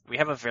series, we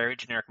have a very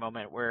generic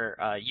moment where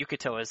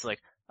Yukito is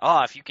like,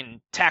 oh, if you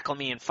can tackle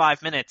me in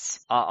 5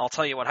 minutes, I'll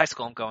tell you what high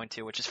school I'm going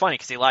to, which is funny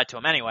because he lied to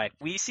him anyway.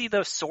 We see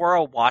though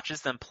Sora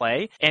watches them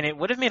play, and it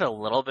would have made a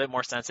little bit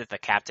more sense if the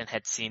captain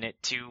had seen it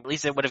too. At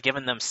least it would have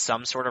given them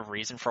some sort of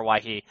reason for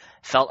why he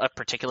felt a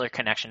particular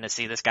connection to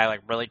see this guy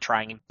like really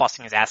trying and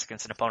busting his ass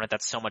against an opponent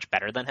that's so much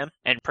better than him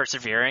and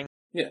persevering.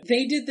 Yeah.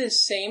 They did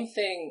this same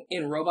thing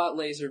in Robot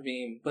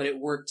Laserbeam, but it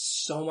worked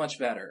so much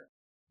better.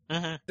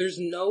 Mm-hmm. There's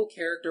no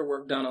character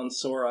work done on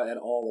Sora at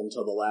all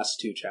until the last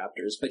 2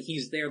 chapters, but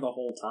he's there the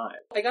whole time.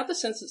 I got the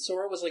sense that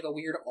Sora was like a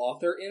weird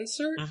author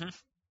insert. Mm-hmm.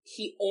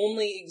 He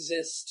only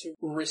exists to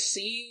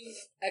receive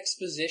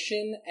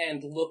exposition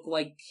and look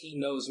like he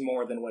knows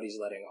more than what he's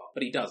letting off,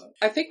 but he doesn't.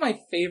 I think my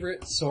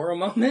favorite Sora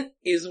moment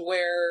is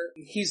where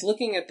he's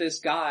looking at this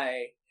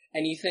guy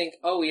and you think,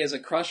 oh, he has a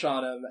crush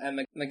on him, and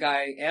the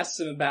guy asks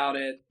him about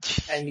it,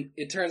 and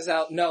it turns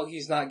out, no,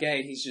 he's not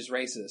gay, he's just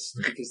racist,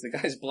 because the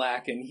guy's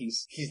black and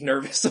he's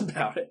nervous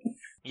about it.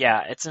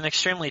 Yeah, it's an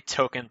extremely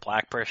token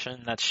black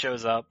person that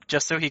shows up,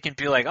 just so he can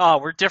be like, oh,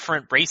 we're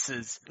different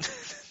races,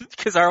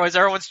 because otherwise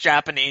everyone's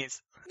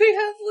Japanese. They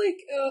have, like,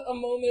 a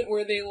moment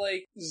where they,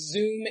 like,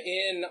 zoom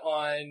in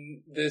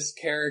on this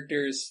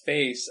character's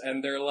face,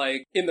 and they're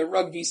like, in the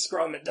rugby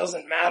scrum, it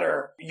doesn't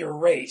matter your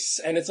race.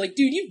 And it's like,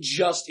 dude, you've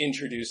just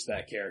introduced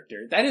that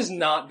character. That has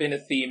not been a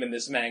theme in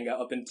this manga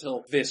up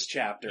until this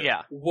chapter.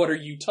 Yeah. What are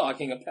you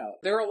talking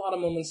about? There are a lot of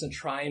moments that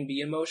try and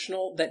be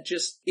emotional that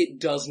just, it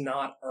does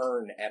not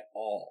earn at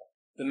all.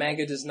 The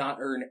manga does not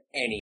earn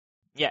any.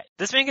 Yeah,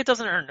 this manga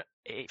doesn't earn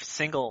a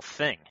single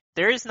thing.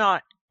 There is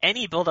not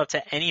any build up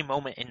to any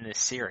moment in this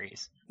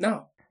series.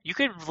 No. You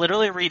could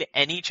literally read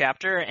any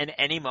chapter and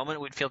any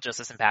moment would feel just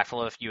as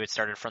impactful if you had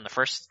started from the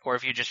first, or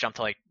if you just jumped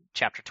to like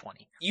chapter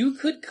 20. You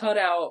could cut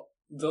out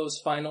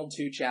those final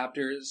 2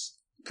 chapters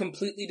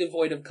completely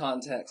devoid of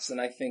context, and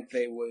I think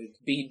they would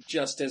be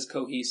just as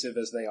cohesive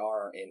as they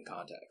are in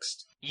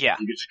context. Yeah.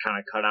 You could just kind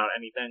of cut out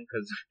anything,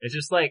 because it's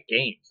just like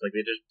games. Like, they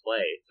just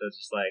play. So it's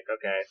just like,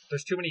 okay,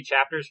 there's too many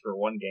chapters for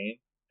one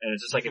game. And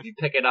it's just like, if you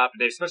pick it up,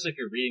 especially if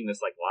you're reading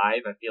this like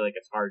live, I feel like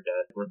it's hard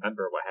to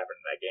remember what happened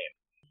in that game.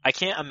 I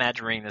can't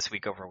imagine reading this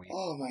week over week.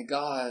 Oh my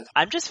god.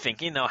 I'm just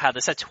thinking though how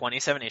this had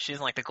 27 issues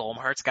and like the Golem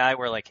Hearts guy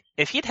where like,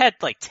 if he'd had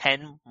like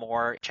 10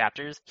 more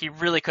chapters, he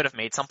really could have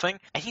made something.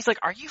 And he's like,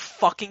 are you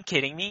fucking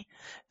kidding me?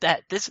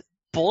 That this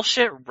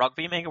bullshit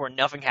rugby manga where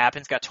nothing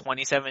happens got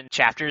 27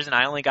 chapters and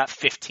I only got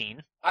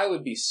 15? I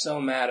would be so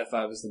mad if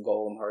I was the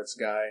Golem Hearts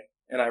guy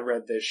and I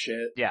read this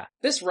shit. Yeah.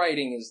 This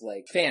writing is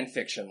like fan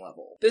fiction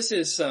level. This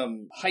is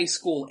some high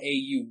school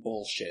AU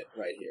bullshit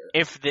right here.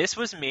 If this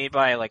was made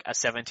by like a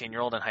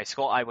 17-year-old in high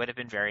school, I would have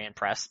been very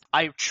impressed.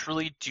 I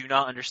truly do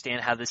not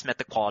understand how this met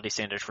the quality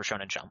standards for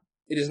Shonen Jump.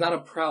 It is not a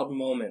proud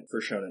moment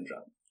for Shonen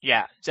Jump.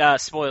 Yeah,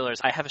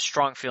 spoilers. I have a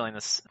strong feeling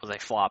this was a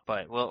flop,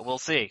 but we'll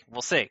see.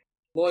 We'll see.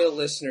 Loyal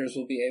listeners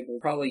will be able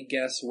to probably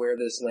guess where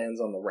this lands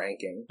on the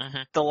ranking.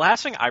 Mm-hmm. The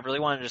last thing I really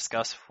wanted to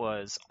discuss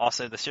was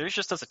also the series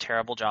just does a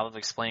terrible job of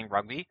explaining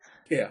rugby.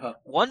 Yeah.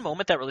 One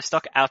moment that really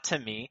stuck out to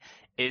me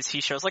is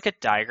he shows like a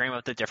diagram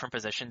of the different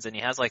positions and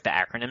he has like the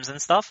acronyms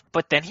and stuff,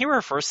 but then he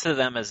refers to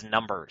them as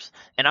numbers.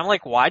 And I'm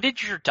like, why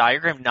did your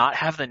diagram not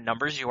have the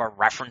numbers you are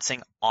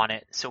referencing on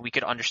it so we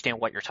could understand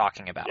what you're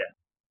talking about? Yeah.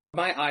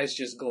 My eyes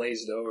just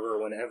glazed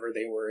over whenever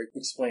they were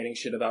explaining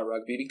shit about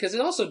rugby, because it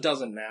also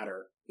doesn't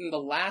matter. In the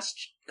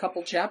last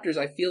couple chapters,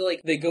 I feel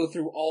like they go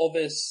through all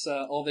this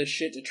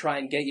shit to try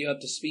and get you up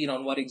to speed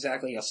on what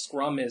exactly a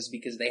scrum is,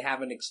 because they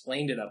haven't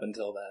explained it up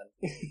until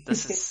then.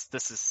 This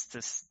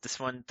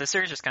one, the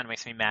series just kind of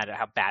makes me mad at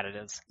how bad it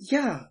is.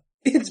 Yeah,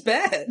 it's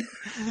bad.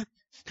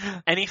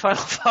 Any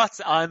final thoughts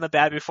on the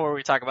bad before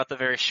we talk about the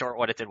very short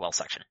what it did well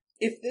section?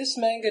 If this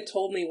manga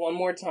told me one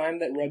more time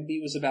that rugby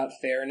was about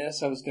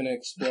fairness, I was gonna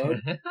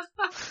explode.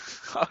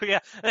 Oh yeah,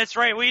 that's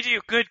right. We do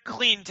good,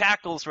 clean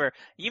tackles where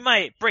you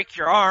might break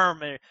your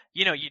arm or,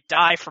 you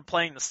die for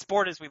playing the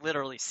sport as we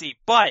literally see,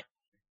 but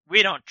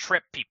we don't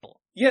trip people.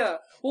 Yeah,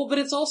 well, but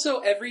it's also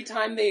every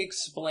time they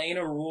explain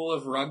a rule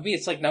of rugby,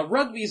 it's like, now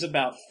rugby's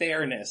about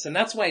fairness, and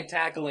that's why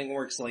tackling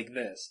works like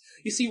this.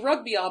 You see,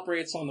 rugby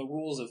operates on the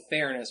rules of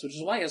fairness, which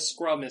is why a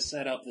scrum is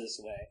set up this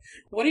way.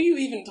 What are you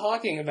even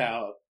talking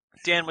about?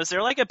 Dan, was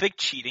there like a big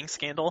cheating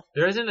scandal?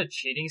 There isn't a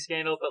cheating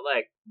scandal, but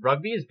like,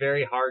 rugby is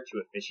very hard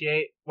to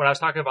officiate. When I was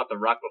talking about the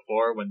ruck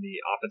before, when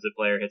the offensive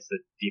player hits the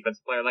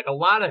defensive player, like a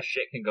lot of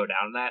shit can go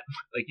down in that.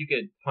 Like you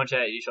could punch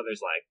at each other's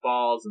like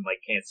balls and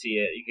like can't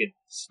see it. You could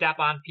step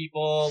on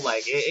people,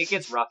 like it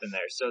gets rough in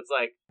there. So it's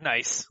like,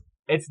 nice.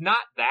 It's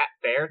not that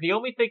fair. The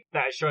only thing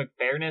that is showing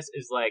fairness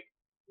is like,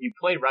 you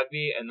play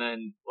rugby and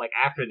then like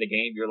after the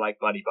game, you're like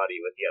buddy-buddy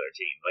with the other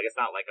team. Like it's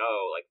not like,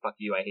 oh, like fuck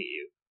you, I hate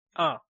you.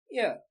 Oh.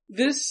 Yeah.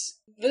 This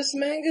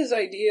manga's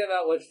idea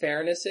about what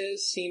fairness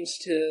is seems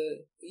to...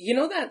 You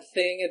know that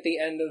thing at the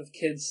end of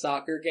kids'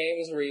 soccer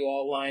games where you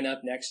all line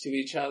up next to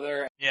each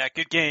other? Yeah,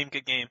 good game,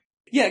 good game.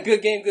 Yeah,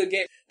 good game, good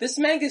game. This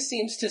manga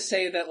seems to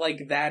say that,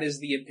 like, that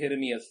is the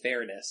epitome of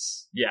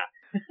fairness.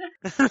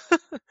 Yeah.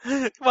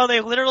 Well,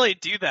 they literally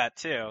do that,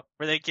 too.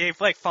 Where they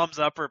gave, like, thumbs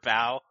up or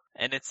bow.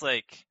 And it's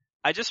like...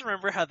 I just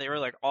remember how they were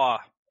like, oh...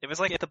 It was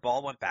like if the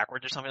ball went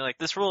backwards or something, like,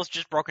 this rule is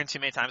just broken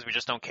too many times, we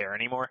just don't care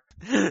anymore.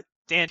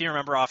 Dan, do you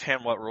remember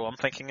offhand what rule I'm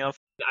thinking of?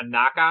 A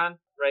knock-on,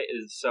 right,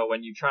 is so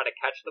when you try to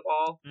catch the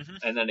ball,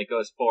 and then it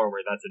goes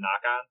forward, that's a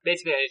knock-on.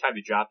 Basically, anytime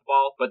you drop the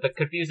ball, but the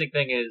confusing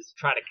thing is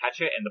trying to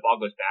catch it and the ball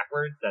goes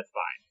backwards, that's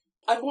fine.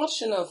 I've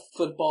watched enough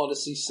football to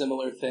see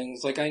similar things.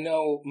 Like, I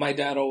know my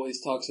dad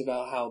always talks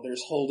about how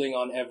there's holding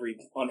on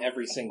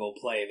every single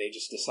play, they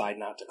just decide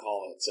not to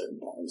call it certain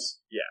times.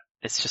 Yeah.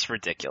 It's just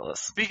ridiculous.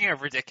 Speaking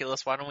of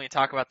ridiculous, why don't we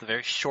talk about the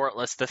very short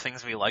list of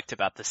things we liked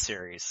about this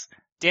series?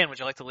 Dan, would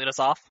you like to lead us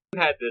off? You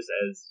had this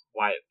as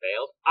why it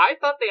failed. I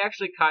thought they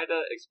actually kind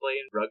of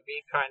explained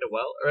rugby kind of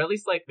well, or at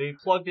least like they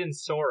plugged in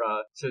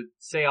Sora to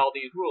say all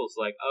these rules,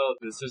 like, oh,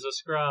 this is a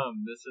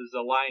scrum, this is a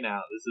line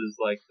out, this is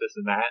like this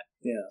and that.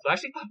 Yeah. So I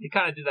actually thought they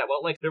kind of did that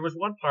well. Like there was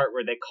one part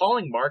where they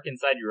calling mark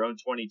inside your own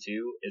 22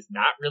 is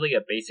not really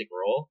a basic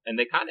rule, and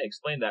they kind of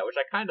explained that,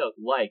 which I kind of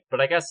like. But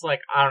I guess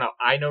like, I don't know,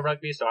 I know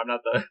rugby, so I'm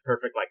not the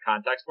perfect like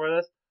context for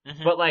this.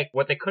 Mm-hmm. But like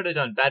what they could have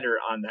done better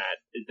on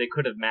that is they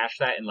could have mashed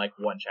that in like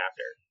one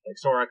chapter. Like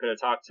Sora could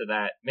have talked to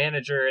that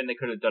manager and they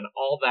could have done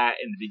all that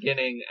in the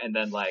beginning and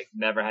then like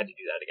never had to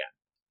do that again.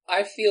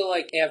 I feel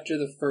like after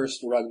the first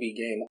rugby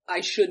game,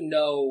 I should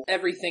know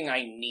everything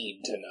I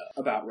need to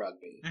know about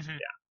rugby. Mm-hmm.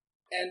 Yeah.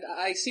 And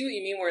I see what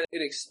you mean where it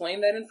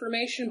explained that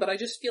information, but I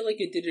just feel like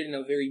it did it in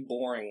a very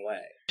boring way.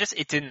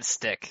 It didn't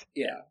stick.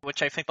 Yeah.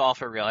 Which I think the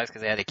author realized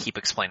because they had to keep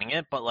explaining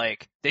it, but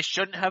like, they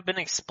shouldn't have been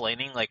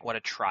explaining like what a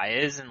try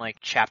is in like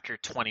chapter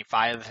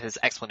 25 if his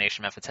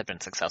explanation methods had been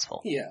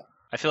successful. Yeah.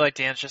 I feel like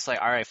Dan's just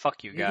like, all right,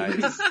 fuck you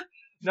guys.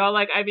 No,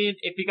 like, I mean,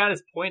 if he got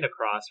his point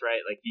across,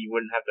 right, like, he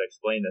wouldn't have to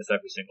explain this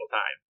every single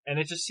time. And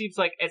it just seems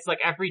like, it's like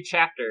every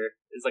chapter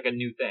is like a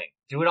new thing.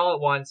 Do it all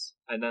at once,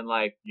 and then,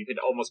 like, you could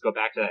almost go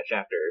back to that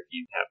chapter if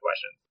you have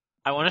questions.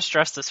 I want to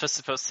stress this was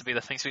supposed to be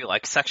the things we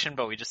like section,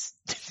 but we just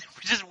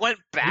went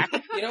back.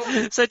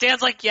 So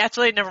Dan's like, yeah,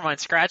 actually, never mind.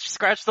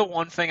 Scratch the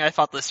one thing I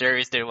thought the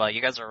series did well.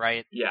 You guys are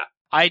right. Yeah.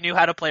 I knew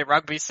how to play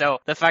rugby, so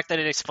the fact that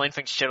it explained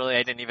things shittily,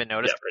 I didn't even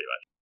notice. Yeah, pretty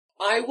much.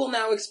 I will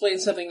now explain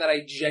something that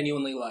I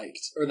genuinely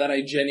liked, or that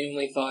I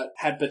genuinely thought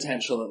had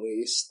potential at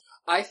least.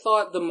 I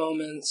thought the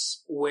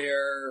moments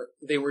where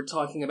they were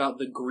talking about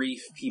the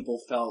grief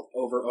people felt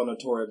over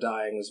Onotora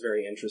dying was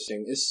very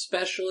interesting,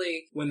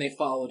 especially when they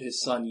followed his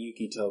son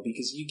Yukito,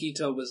 because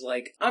Yukito was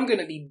like, I'm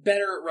gonna be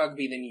better at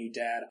rugby than you,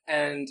 Dad.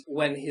 And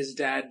when his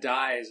dad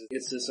dies,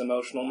 it's this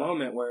emotional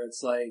moment where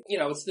it's like,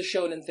 it's the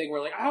shonen thing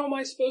where like, how am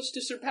I supposed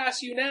to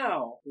surpass you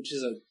now? Which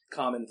is a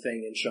common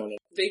thing in shonen.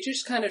 They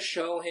just kind of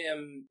show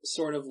him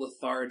sort of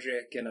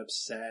lethargic and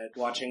upset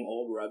watching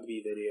old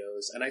rugby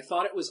videos, and I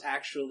thought it was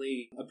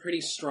actually a pretty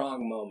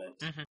strong moment.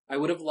 Mm-hmm. I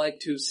would have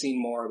liked to have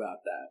seen more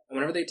about that. And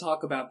whenever they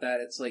talk about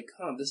that, it's like,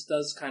 this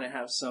does kind of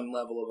have some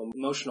level of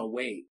emotional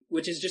weight,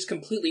 which is just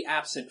completely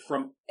absent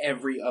from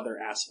every other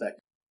aspect.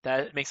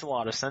 That makes a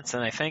lot of sense,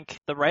 and I think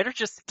the writer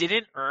just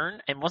didn't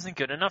earn and wasn't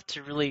good enough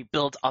to really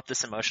build up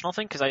this emotional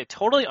thing, because I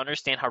totally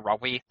understand how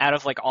rugby, out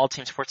of like all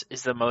team sports,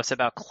 is the most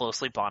about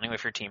closely bonding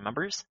with your team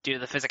members due to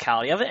the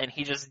physicality of it, and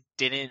he just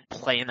didn't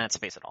play in that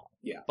space at all.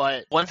 Yeah.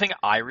 But one thing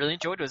I really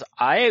enjoyed was,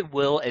 I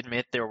will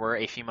admit there were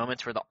a few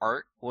moments where the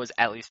art was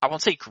at least, I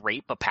won't say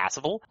great, but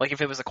passable. Like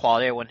if it was a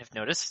quality I wouldn't have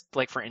noticed.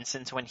 Like for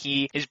instance, when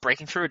he is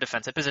breaking through a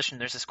defensive position,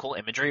 there's this cool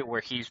imagery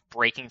where he's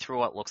breaking through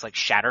what looks like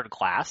shattered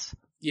glass.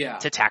 Yeah.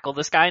 To tackle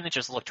this guy, and it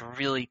just looked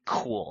really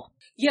cool.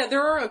 Yeah,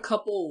 there are a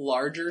couple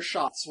larger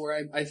shots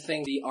where I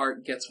think the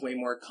art gets way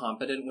more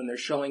competent when they're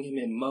showing him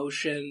in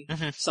motion.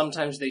 Mm-hmm.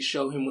 Sometimes they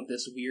show him with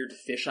this weird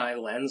fisheye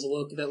lens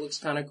look that looks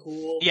kind of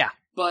cool. Yeah.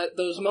 But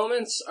those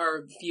moments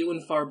are few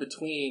and far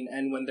between,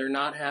 and when they're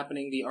not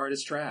happening, the art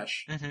is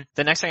trash. Mm-hmm.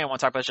 The next thing I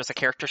want to talk about is just the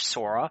character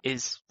Sora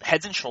is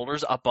heads and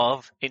shoulders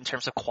above in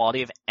terms of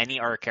quality of any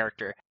art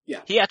character.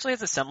 Yeah. He actually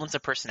has a semblance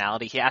of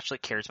personality. He actually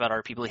cares about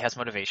other people. He has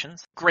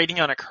motivations. Grading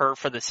on a curve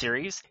for the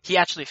series, he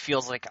actually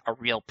feels like a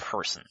real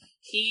person.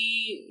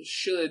 He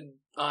should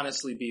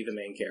honestly be the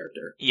main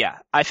character. Yeah.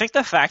 I think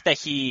the fact that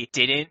he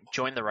didn't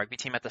join the rugby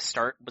team at the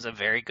start was a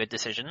very good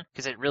decision,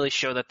 because it really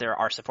showed that there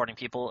are supporting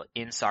people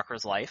in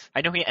Sakura's life.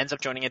 I know he ends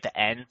up joining at the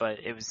end, but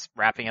it was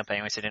wrapping up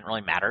anyway, so it didn't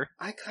really matter.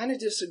 I kind of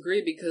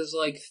disagree, because,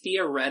 like,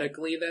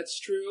 theoretically that's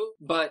true,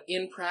 but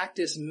in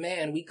practice,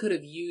 man, we could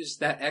have used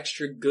that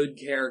extra good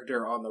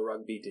character on the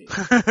rugby team.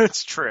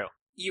 It's true.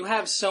 You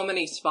have so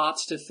many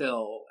spots to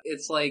fill.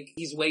 It's like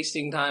he's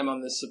wasting time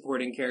on this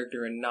supporting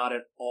character and not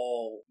at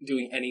all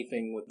doing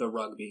anything with the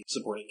rugby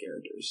supporting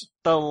characters.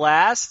 The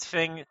last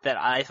thing that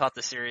I thought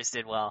the series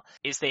did well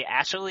is they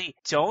actually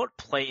don't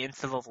play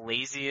into the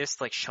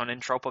laziest like shonen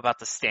trope about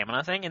the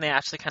stamina thing, and they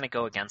actually kind of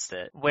go against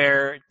it,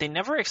 where they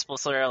never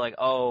explicitly are like,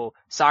 oh,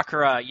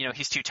 Sakura,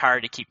 he's too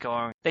tired to keep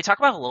going. They talk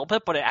about it a little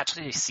bit, but it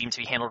actually seems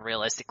to be handled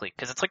realistically,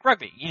 because it's like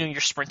rugby.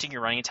 You're sprinting,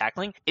 you're running and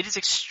tackling. It is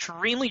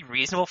extremely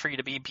reasonable for you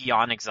to be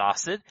beyond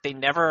exhausted. They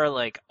never are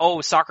like,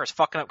 oh, Sakura's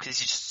fucking up because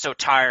he's just so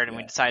tired and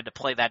we decided to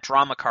play that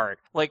drama card.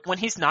 Like, when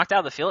he's knocked out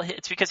of the field,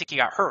 it's because he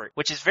got hurt,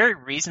 which is very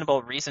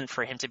reasonable reason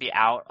for him to be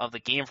out of the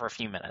game for a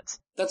few minutes.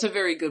 That's a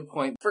very good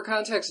point. For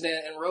context,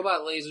 in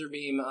Robot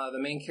Laserbeam, the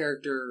main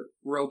character,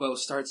 Robo,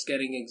 starts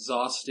getting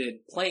exhausted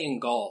playing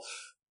golf.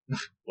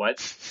 What?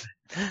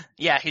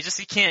 Yeah, he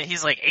can't,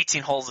 he's like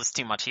 18 holes is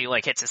too much. He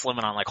like hits his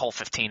limit on like hole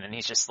 15 and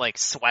he's just like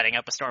sweating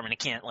up a storm and he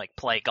can't like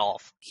play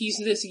golf. He's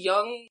this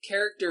young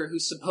character who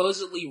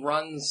supposedly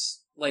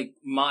runs like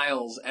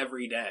miles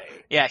every day.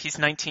 Yeah, he's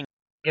 19.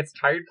 Gets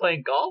tired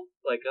playing golf?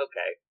 Like,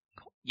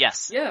 okay.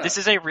 Yes. Yeah. This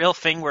is a real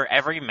thing where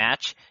every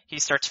match he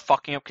starts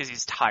fucking up because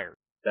he's tired.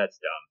 That's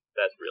dumb.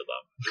 That's real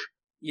dumb.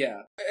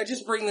 Yeah. I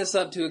just bring this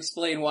up to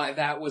explain why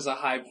that was a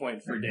high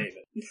point for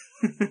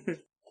David.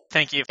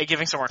 Thank you for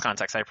giving some more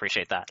context. I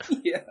appreciate that.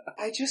 Yeah.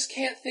 I just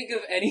can't think of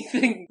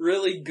anything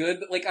really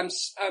good. Like, I'm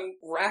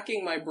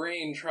racking my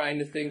brain trying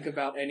to think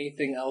about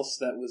anything else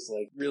that was,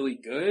 like, really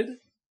good.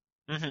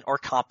 Mm-hmm. Or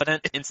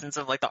competent instance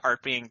of, like, the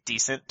art being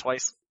decent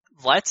twice.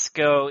 Let's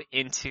go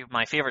into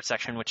my favorite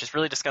section, which is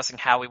really discussing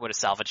how we would have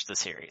salvaged the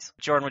series.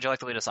 Jordan, would you like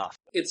to lead us off?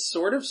 It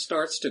sort of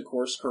starts to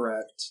course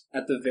correct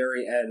at the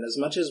very end. As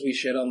much as we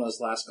shit on those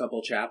last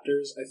couple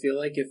chapters, I feel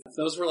like if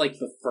those were like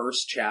the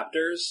first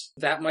chapters,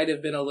 that might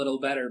have been a little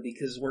better,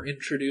 because we're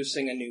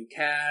introducing a new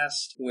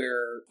cast,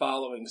 we're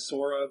following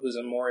Sora, who's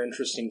a more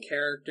interesting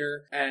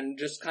character, and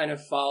just kind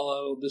of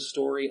follow the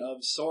story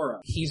of Sora.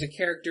 He's a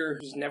character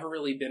who's never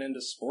really been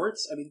into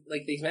sports. I mean,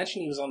 like, they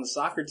mentioned he was on the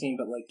soccer team,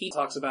 but like, he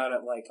talks about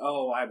it like, oh,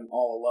 oh, I'm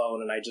all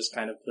alone and I just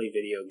kind of play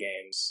video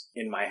games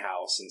in my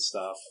house and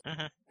stuff.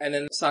 Mm-hmm. And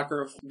then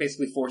Sakura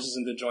basically forces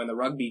him to join the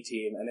rugby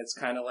team, and it's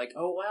kind of like,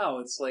 oh wow,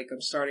 it's like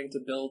I'm starting to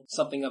build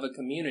something of a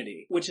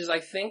community, which is I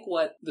think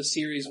what the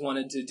series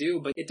wanted to do,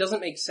 but it doesn't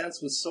make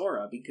sense with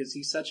Sora because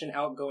he's such an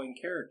outgoing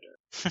character.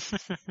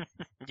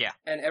 Yeah.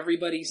 And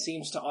everybody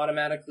seems to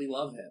automatically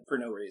love him for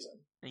no reason.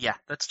 Yeah,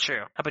 that's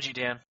true. How about you,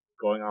 Dan?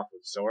 Going off of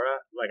Sora,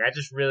 like, I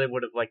just really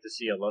would have liked to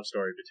see a love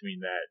story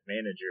between that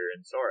manager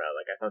and Sora.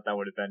 Like, I thought that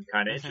would have been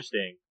kind of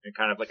interesting and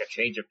kind of like a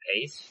change of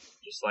pace.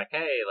 Just like,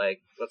 hey,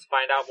 like, let's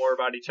find out more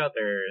about each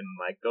other and,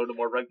 like, go to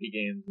more rugby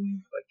games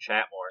and, like,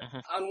 chat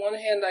more. On one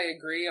hand, I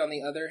agree. On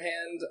the other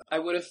hand, I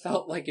would have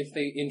felt like if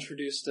they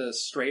introduced a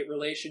straight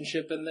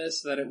relationship in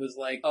this, that it was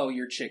like, oh,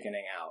 you're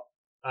chickening out.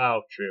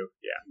 Oh, true.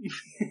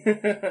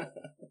 Yeah.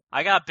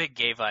 I got big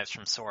gay vibes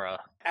from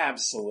Sora.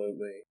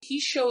 Absolutely. He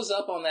shows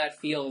up on that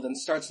field and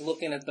starts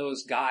looking at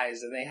those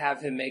guys, and they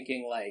have him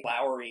making, like,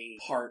 flowery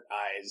heart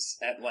eyes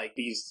at, like,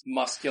 these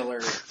muscular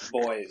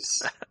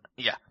boys.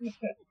 Yeah.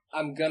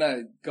 I'm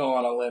gonna go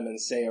on a limb and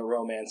say a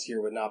romance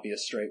here would not be a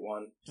straight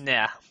one.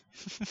 Yeah.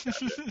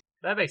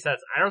 That makes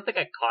sense. I don't think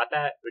I caught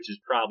that, which is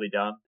probably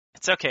dumb.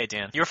 It's okay,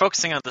 Dan. You were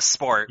focusing on the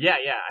sport. Yeah.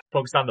 I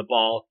focused on the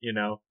ball, you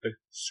know, the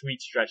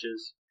sweet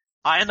stretches.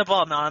 Eye on the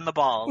ball, not on the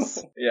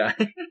balls. Yeah.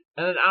 And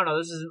then, I don't know,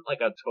 this isn't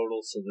like a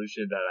total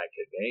solution that I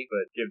could make,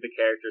 but give the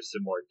characters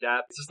some more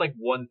depth. It's just like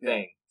one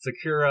thing.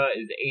 Sakura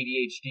is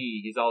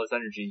ADHD, he's all this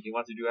energy, he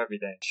wants to do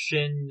everything.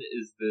 Shin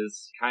is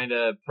this kind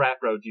of frat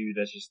bro dude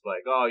that's just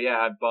like, oh yeah,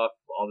 I'm buff,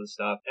 all this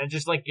stuff. And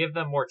just like give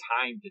them more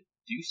time to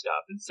do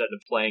stuff instead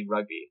of playing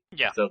rugby.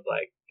 Yeah. So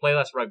like, play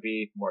less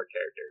rugby, more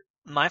characters.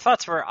 My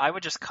thoughts were I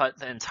would just cut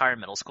the entire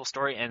middle school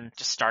story and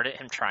just start it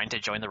him trying to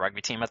join the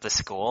rugby team at the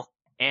school.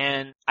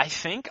 And I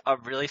think a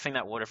really thing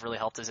that would have really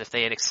helped is if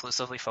they had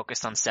exclusively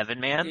focused on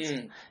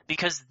 7-mans,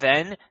 because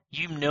then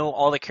you know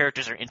all the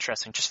characters are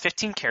interesting. Just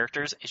 15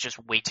 characters is just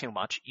way too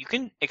much. You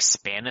can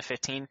expand to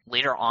 15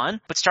 later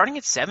on, but starting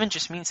at 7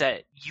 just means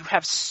that you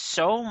have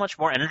so much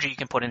more energy you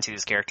can put into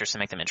these characters to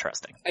make them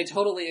interesting. I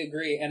totally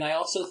agree, and I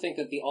also think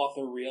that the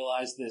author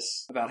realized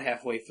this about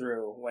halfway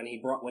through when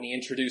he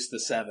introduced the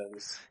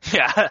 7s.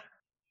 Yeah.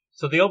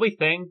 So the only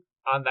thing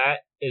on that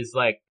is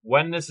like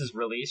when this is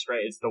released,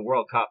 right? It's the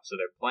World Cup, so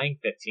they're playing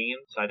 15.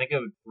 So I think it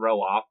would throw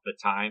off the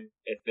time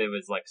if it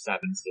was like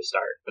 7s to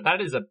start. But that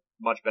is a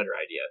much better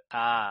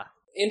idea.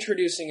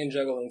 Introducing and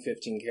juggling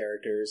 15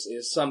 characters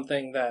is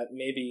something that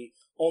maybe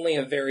only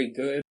a very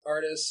good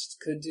artist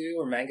could do,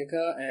 or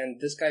mangaka,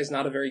 and this guy's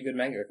not a very good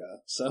mangaka,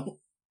 so.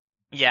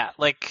 Yeah,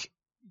 like,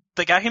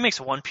 the guy who makes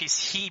One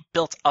Piece, he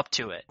built up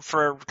to it.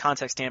 For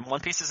context, Dan, One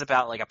Piece is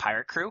about, like, a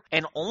pirate crew,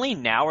 and only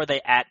now are they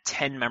at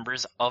 10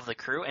 members of the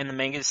crew, and the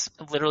manga's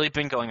literally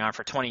been going on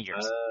for 20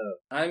 years.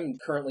 I'm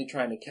currently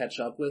trying to catch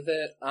up with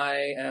it.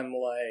 I am,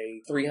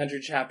 like,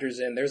 300 chapters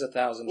in. There's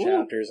 1,000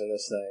 chapters in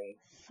this thing.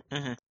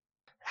 Mm-hmm.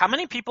 How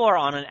many people are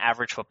on an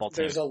average football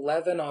team? There's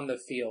 11 on the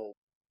field.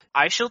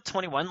 iShield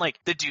 21, like,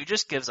 the dude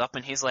just gives up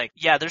and he's like,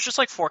 yeah, there's just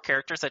like 4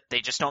 characters that they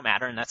just don't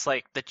matter, and that's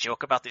like the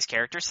joke about these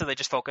characters, so they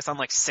just focus on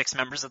like 6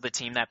 members of the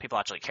team that people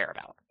actually care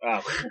about.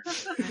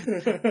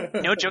 Oh.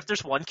 No joke,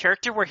 there's one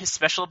character where his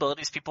special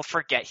abilities people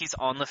forget he's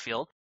on the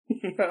field.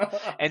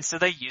 And so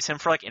they use him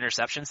for like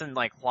interceptions and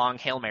like long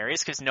Hail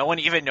Marys because no one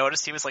even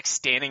noticed he was like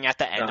standing at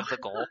the end of the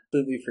goal.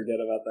 Completely forget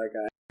about that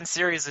guy. The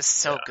series is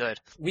so good.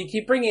 We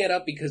keep bringing it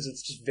up because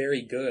it's just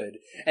very good.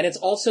 And it's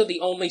also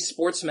the only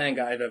sports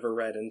manga I've ever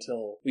read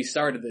until we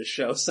started this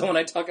show. So when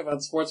I talk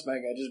about sports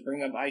manga, I just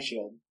bring up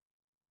iShield.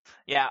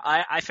 Yeah,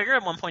 I figure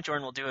at one point,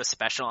 Jordan, will do a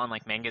special on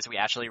like mangas we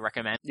actually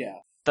recommend. Yeah.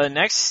 The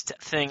next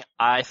thing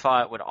I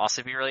thought would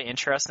also be really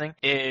interesting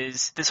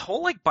is this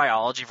whole like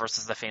biology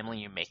versus the family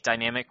you make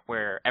dynamic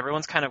where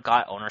everyone's kind of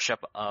got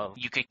ownership of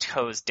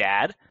Yukito's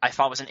dad. I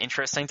thought was an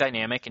interesting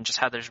dynamic, and just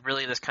how there's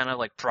really this kind of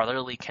like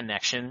brotherly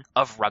connection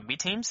of rugby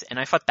teams. And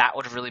I thought that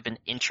would have really been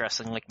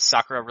interesting. Like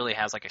Sakura really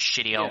has like a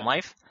shitty own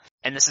life.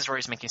 And this is where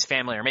he's making his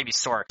family, or maybe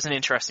Sora is an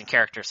interesting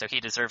character, so he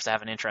deserves to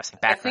have an interesting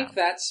background. I think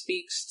that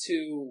speaks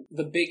to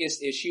the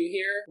biggest issue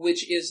here,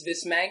 which is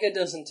this manga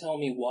doesn't tell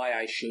me why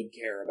I should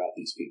care about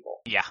these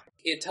people. Yeah.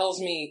 It tells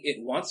me it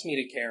wants me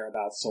to care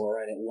about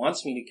Sora, and it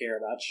wants me to care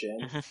about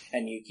Shin,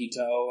 and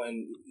Yukito,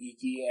 and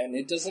Iki, and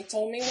it doesn't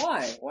tell me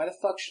why. Why the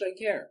fuck should I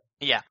care?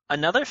 Yeah.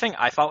 Another thing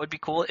I thought would be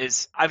cool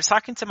is I was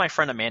talking to my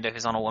friend Amanda,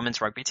 who's on a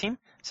women's rugby team.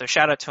 So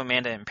shout out to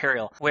Amanda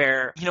Imperial,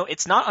 where, you know,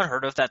 it's not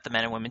unheard of that the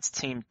men and women's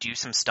team do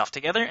some stuff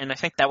together. And I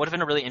think that would have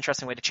been a really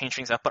interesting way to change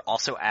things up, but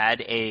also add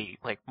a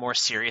like more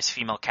serious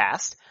female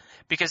cast.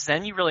 Because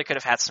then you really could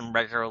have had some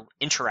regular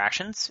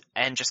interactions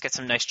and just get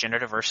some nice gender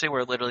diversity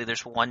where literally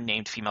there's one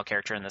named female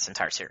character in this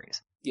entire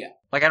series. Yeah.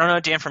 Like, I don't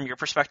know, Dan, from your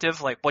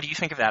perspective, like, what do you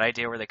think of that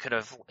idea where they could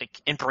have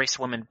like embraced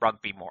women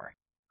rugby more?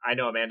 I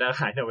know Amanda.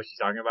 I know what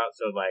she's talking about.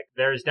 So, like,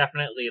 there's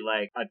definitely,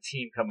 like, a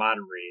team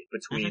camaraderie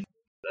between,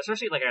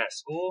 especially, like, at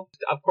school.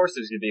 Of course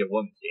there's going to be a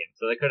women's team.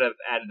 So they could have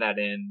added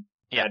that in,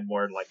 add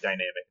more, like,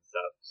 dynamic and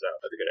stuff. So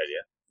that's a good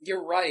idea.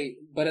 You're right,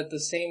 but at the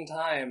same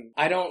time,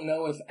 I don't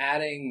know if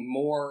adding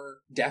more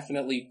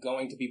definitely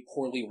going to be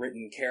poorly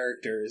written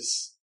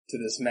characters to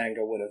this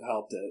manga would have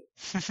helped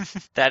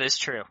it. That is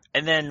true.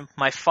 And then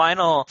my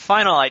final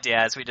idea,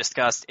 as we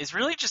discussed, is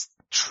really just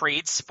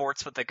trade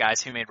sports with the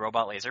guys who made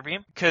Robot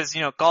Laserbeam. Because,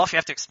 golf, you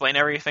have to explain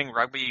everything.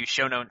 Rugby, you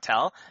show, don't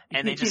tell.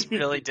 And they just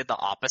really did the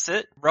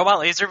opposite. Robot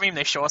Laserbeam,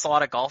 they show us a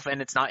lot of golf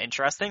and it's not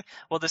interesting.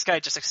 Well, this guy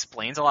just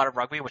explains a lot of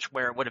rugby,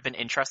 where it would have been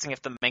interesting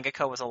if the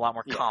mangaka was a lot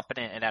more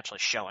competent at actually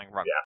showing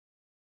rugby. Yeah.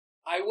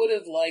 I would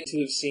have liked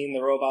to have seen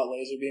the Robot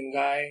Laserbeam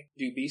guy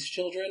do Beast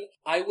Children.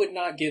 I would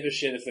not give a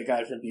shit if the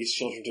guy from Beast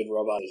Children did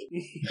Robot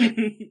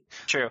Laserbeam.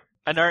 True.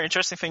 Another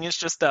interesting thing is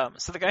just,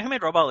 so the guy who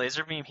made Robot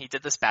Laserbeam, he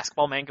did this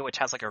basketball manga which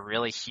has like a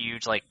really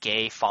huge, like,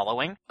 gay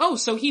following. Oh,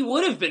 so he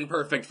would have been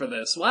perfect for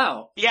this.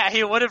 Wow. Yeah,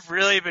 he would have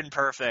really been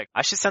perfect.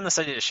 I should send this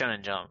idea to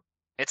Shonen Jump.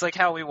 It's like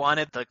how we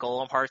wanted the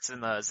Golem Hearts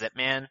and the Zip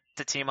Man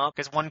to team up,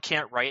 because one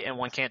can't write and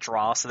one can't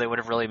draw, so they would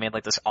have really made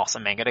like this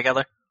awesome manga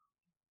together.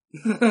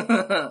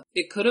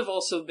 It could have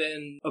also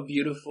been a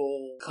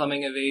beautiful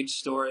coming-of-age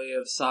story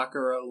of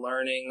Sakura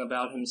learning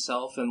about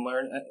himself and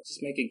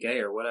just make it gay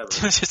or whatever.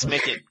 Just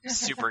make it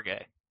super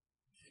gay.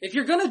 If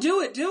you're gonna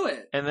do it, do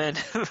it! And then,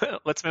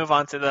 let's move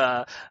on to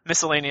the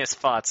miscellaneous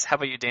thoughts. How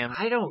about you, Dan?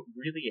 I don't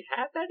really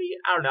have any.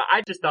 I don't know.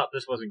 I just thought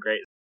this wasn't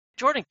great.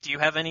 Jordan, do you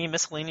have any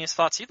miscellaneous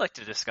thoughts you'd like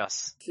to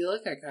discuss? I feel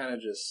like I kind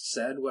of just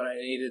said what I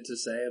needed to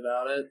say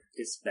about it.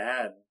 It's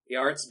bad. The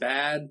art's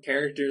bad.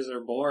 Characters are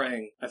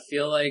boring. I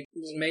feel like it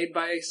was made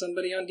by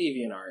somebody on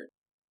DeviantArt.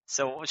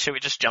 So should we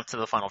just jump to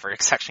the final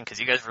verdict section, because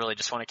you guys really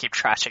just want to keep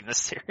trashing this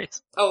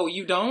series? Oh,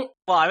 you don't?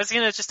 Well, I was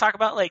going to just talk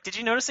about, like, did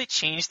you notice they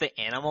changed the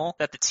animal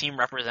that the team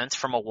represents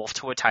from a wolf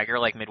to a tiger,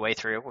 like, midway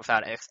through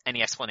without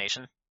any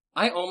explanation?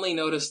 I only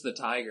noticed the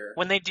tiger.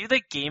 When they do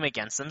the game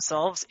against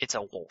themselves, it's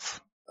a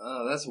wolf.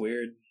 Oh, that's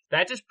weird.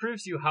 That just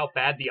proves you how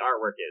bad the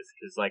artwork is,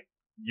 because, like,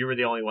 you were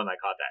the only one that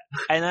caught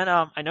that. And then,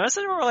 I noticed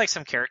that there were, like,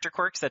 some character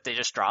quirks that they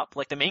just dropped.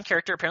 Like, the main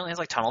character apparently has,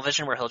 like, tunnel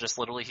vision where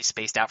he's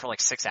spaced out for,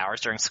 like, 6 hours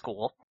during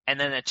school, and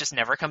then it just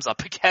never comes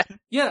up again.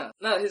 Yeah,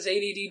 no, his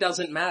ADD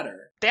doesn't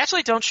matter. They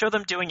actually don't show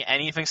them doing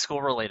anything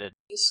school-related.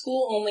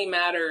 School only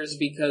matters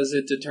because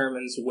it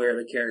determines where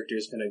the character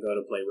is going to go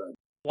to play rugby.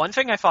 One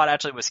thing I thought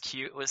actually was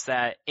cute was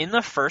that in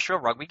the first real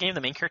rugby game, the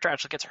main character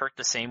actually gets hurt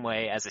the same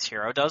way as his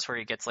hero does, where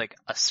he gets, like,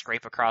 a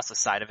scrape across the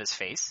side of his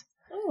face.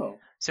 Oh.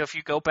 So if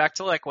you go back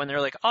to, like, when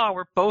they're like, oh,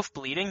 we're both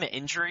bleeding, the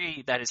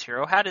injury that his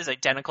hero had is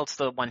identical to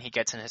the one he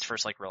gets in his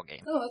first, like, real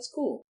game. Oh, that's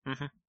cool.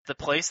 Mm-hmm. The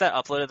place that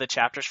uploaded the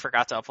chapters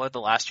forgot to upload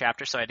the last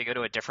chapter, so I had to go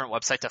to a different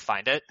website to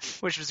find it,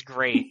 which was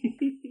great.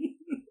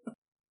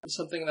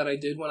 Something that I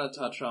did want to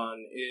touch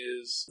on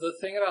is the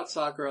thing about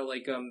Sakura,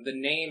 like, the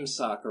name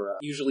Sakura,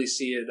 usually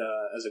see it,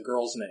 as a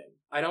girl's name.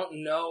 I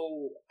don't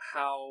know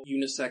how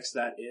unisex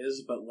that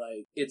is, but,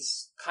 like,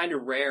 it's kind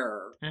of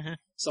rare. Mm-hmm.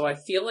 So I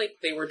feel like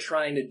they were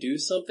trying to do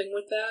something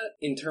with that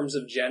in terms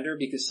of gender,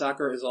 because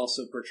Sakura is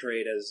also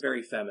portrayed as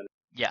very feminine.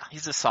 Yeah,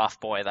 he's a soft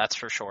boy, that's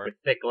for sure. With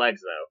thick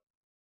legs,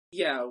 though.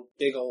 Yeah,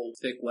 big old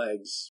thick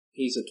legs.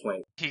 He's a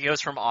twink. He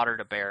goes from otter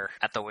to bear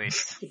at the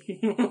waist.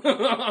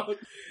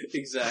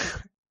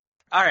 Exactly.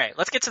 Alright,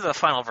 let's get to the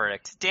final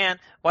verdict. Dan,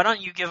 why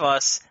don't you give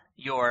us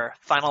your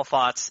final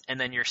thoughts and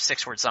then your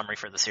 6-word summary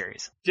for the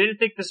series? Didn't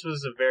think this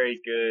was a very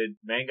good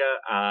manga.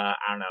 I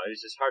don't know. It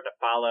was just hard to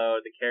follow.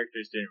 The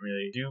characters didn't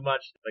really do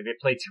much. Like, they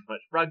played too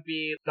much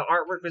rugby. The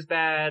artwork was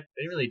bad.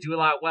 They didn't really do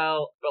a lot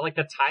well. But, like,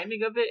 the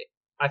timing of it,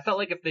 I felt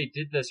like if they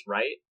did this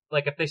right,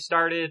 like, if they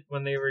started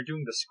when they were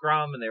doing the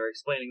scrum and they were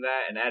explaining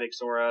that, and adding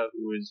Sora,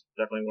 who is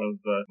definitely one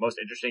of the most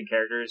interesting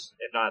characters,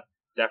 if not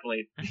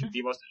definitely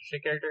the most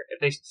interesting character.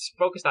 If they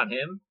focused on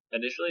him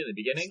initially in the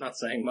beginning. It's not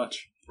saying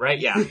much. Right,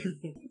 yeah.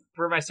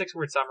 For my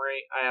 6-word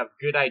summary, I have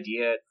good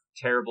idea,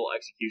 terrible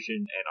execution,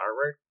 and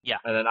artwork. Yeah.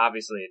 And then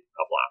obviously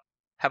a flop.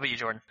 How about you,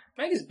 Jordan?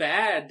 Mine is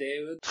bad,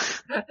 David.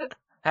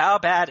 How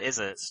bad is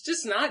it? It's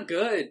just not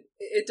good.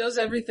 It does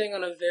everything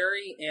on a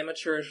very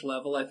amateurish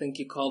level. I think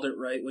you called it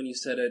right when you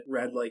said it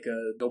read like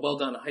a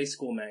well-done high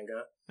school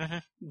manga. Mm-hmm.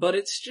 But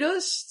it's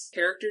just,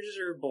 characters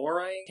are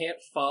boring,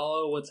 can't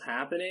follow what's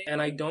happening,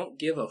 and I don't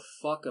give a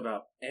fuck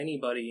about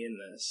anybody in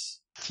this.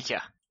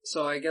 Yeah.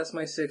 So I guess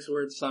my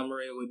 6-word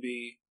summary would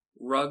be,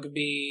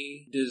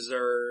 rugby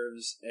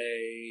deserves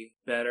a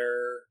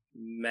better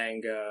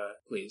manga,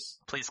 please.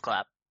 Please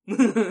clap.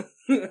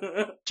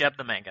 Jeb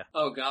the manga.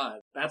 Oh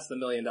god, that's the $1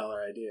 million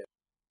idea.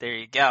 There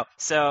you go.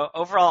 So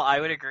overall, I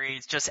would agree.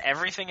 Just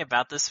everything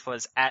about this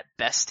was at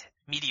best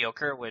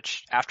mediocre,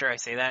 which after I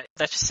say that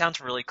just sounds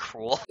really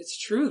cruel. It's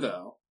true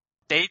though.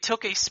 They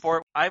took a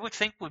sport I would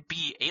think would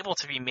be able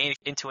to be made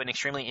into an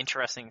extremely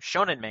interesting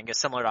shonen manga,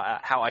 similar to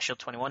how iShield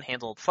 21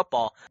 handled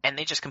football, and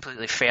they just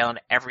completely fail in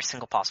every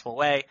single possible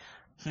way.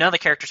 None of the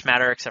characters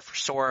matter except for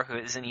Sora, who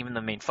isn't even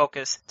the main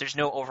focus. There's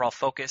no overall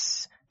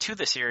focus to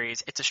the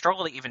series. It's a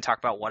struggle to even talk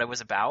about what it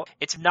was about.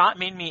 It's not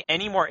made me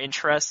any more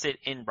interested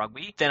in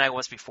rugby than I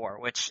was before,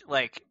 which,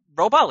 like,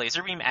 Robot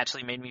Laserbeam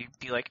actually made me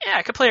be like,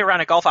 I could play a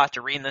round of golf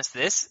after reading this.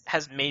 This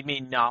has made me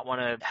not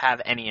want to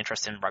have any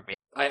interest in rugby.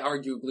 I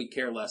arguably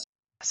care less.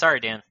 Sorry,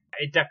 Dan.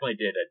 It definitely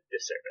did a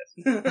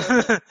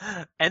disservice.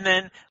 And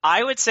then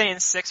I would say in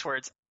 6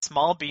 words,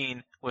 small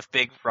bean with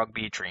big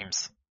rugby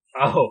dreams.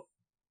 Oh,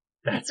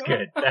 that's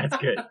good. That's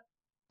good.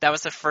 That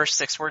was the first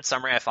 6-word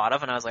summary I thought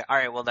of, and I was like, all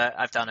right, well,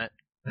 I've done it.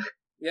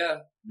 Yeah.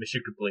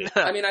 Mission complete.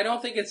 I mean, I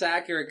don't think it's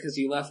accurate because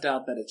you left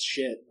out that it's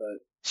shit,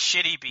 but...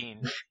 Shitty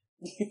bean.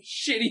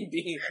 Shitty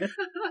bean.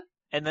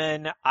 And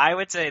then I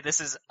would say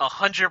this is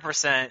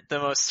 100% the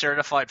most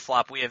certified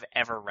flop we have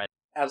ever read.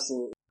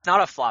 Absolutely. It's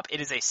not a flop,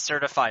 it is a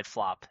certified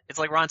flop. It's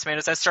like Rotten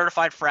Tomatoes says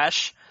certified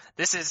fresh.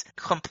 This is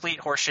complete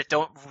horseshit.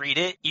 Don't read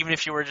it, even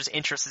if you were just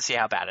interested to see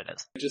how bad it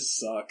is. It just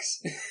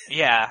sucks.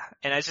 Yeah,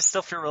 and I just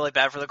still feel really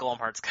bad for the Golem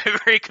Hearts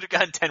category. Could have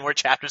gotten 10 more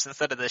chapters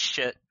instead of this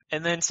shit.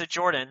 And then, so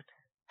Jordan,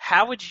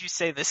 how would you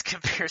say this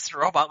compares to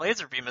Robot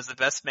Laserbeam as the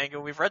best manga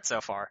we've read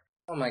so far?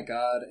 Oh my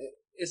god.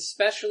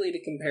 Especially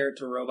to compare it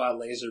to Robot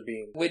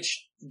Laserbeam,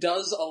 which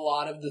does a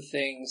lot of the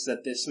things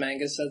that this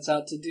manga sets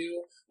out to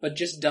do, but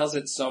just does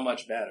it so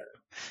much better.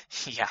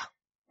 Yeah.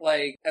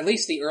 Like, at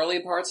least the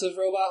early parts of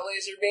Robot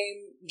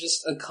Laserbeam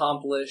just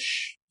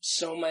accomplish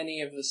so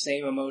many of the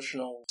same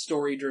emotional,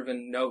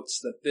 story-driven notes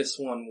that this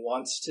one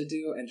wants to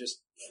do and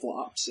just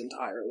flops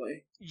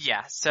entirely.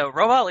 Yeah, so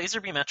Robot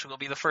Laserbeam actually will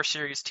be the first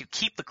series to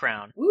keep the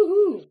crown.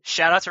 Woohoo!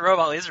 Shout out to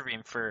Robot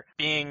Laserbeam for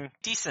being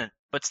decent,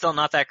 but still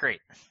not that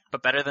great.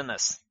 But better than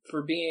this.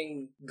 For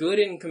being good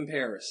in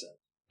comparison.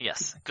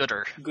 Yes,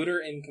 gooder. Gooder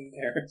in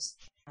comparison.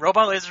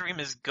 Robot Laserbeam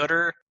is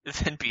gooder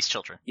than Beast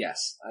Children.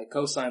 Yes, I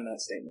co-sign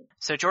that statement.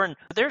 So Jordan,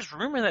 there's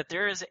rumor that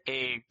there is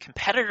a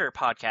competitor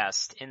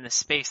podcast in the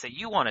space that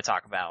you want to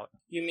talk about.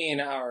 You mean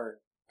our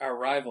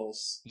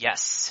rivals?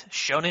 Yes,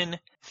 Shonen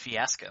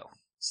Fiasco.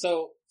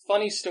 So,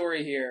 funny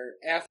story here,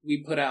 after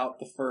we put out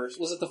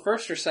was it the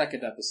first or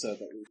second episode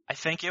that we... I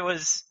think it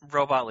was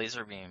Robot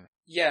Laserbeam.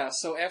 Yeah,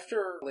 so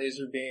after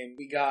Laserbeam,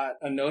 we got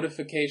a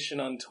notification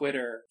on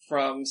Twitter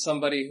from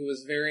somebody who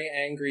was very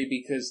angry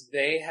because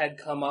they had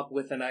come up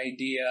with an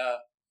idea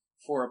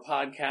for a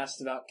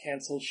podcast about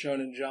canceled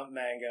Shonen Jump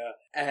manga,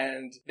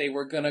 and they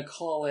were gonna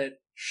call it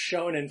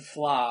Shonen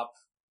Flop,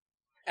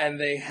 and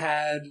they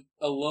had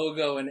a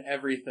logo and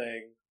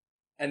everything,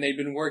 and they'd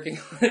been working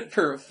on it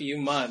for a few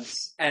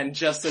months, and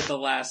just at the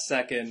last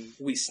second,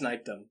 we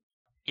sniped them.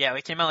 Yeah,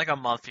 we came out like a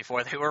month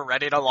before they were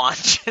ready to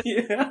launch.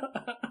 Yeah.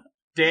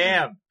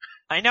 Damn.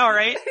 I know,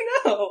 right?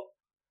 I know.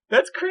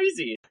 That's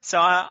crazy. So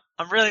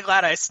I'm really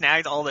glad I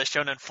snagged all the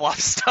Shonen Flop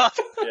stuff.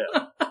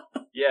 Yeah.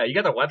 Yeah, you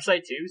got the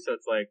website too, so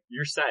it's like,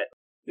 you're set.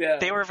 Yeah.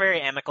 They were very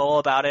amicable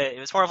about it. It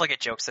was more of like a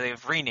joke, so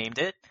they've renamed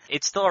it.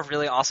 It's still a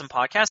really awesome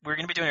podcast. We're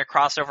going to be doing a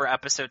crossover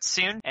episode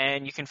soon,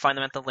 and you can find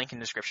them at the link in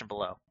the description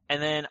below.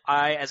 And then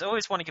I, as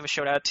always, want to give a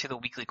shout out to the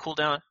Weekly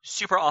Cooldown.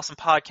 Super awesome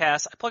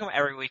podcast. I plug them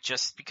every week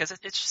just because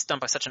it's just done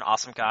by such an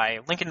awesome guy.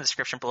 Link in the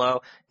description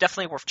below.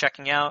 Definitely worth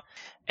checking out.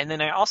 And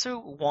then I also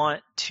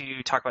want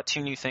to talk about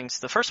 2 new things.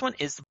 The first one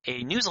is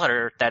a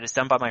newsletter that is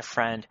done by my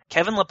friend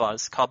Kevin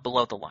LeBuzz called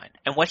Below the Line.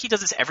 And what he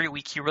does is every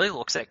week he really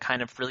looks at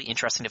kind of really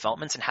interesting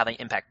developments and how they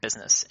impact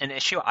business. An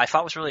issue I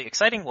thought was really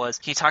exciting was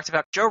he talked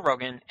about Joe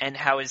Rogan and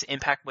how his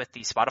impact with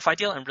the Spotify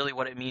deal and really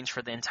what it means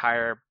for the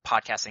entire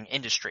podcasting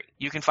industry.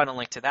 You can find a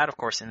link to that, of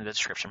course, in the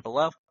description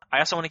below. I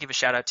also want to give a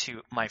shout out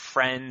to my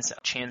friend's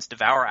Chan's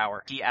Devour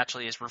Hour. He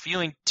actually is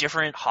reviewing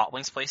different hot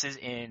wings places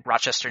in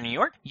Rochester, New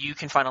York. You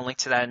can find a link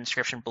to that in the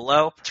description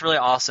below. It's really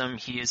awesome.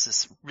 He is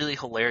this really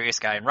hilarious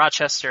guy in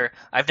Rochester.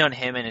 I've known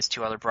him and his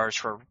 2 other brothers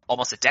for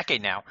almost a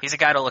decade now. He's a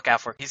guy to look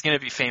out for. He's going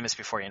to be famous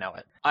before you know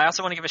it. I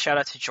also want to give a shout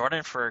out to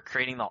Jordan for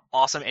creating the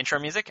awesome intro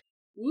music.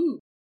 Woo.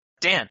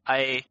 Dan,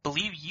 I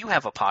believe you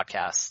have a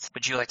podcast.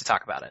 Would you like to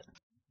talk about it?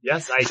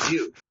 Yes, I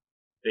do.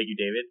 Thank you,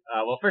 David.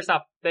 Well, first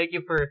off, thank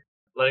you for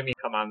letting me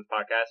come on this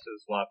podcast. It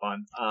was a lot of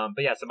fun.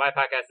 But yeah, so my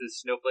podcast is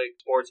Snowflake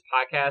Sports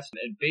Podcast.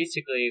 And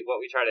basically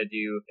what we try to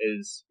do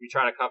is we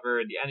try to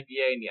cover the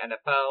NBA and the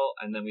NFL,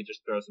 and then we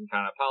just throw some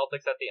kind of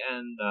politics at the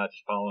end,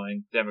 just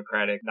following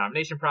Democratic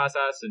nomination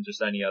process and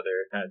just any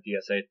other kind of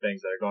DSA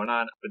things that are going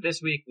on. But this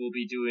week we'll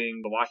be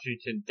doing the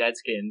Washington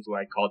Deadskins, who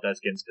I call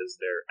Deadskins because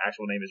their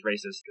actual name is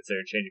racist,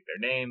 considered changing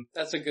their name.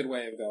 That's a good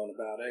way of going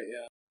about it,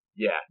 yeah.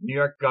 Yeah, New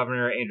York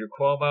Governor Andrew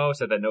Cuomo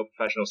said that no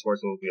professional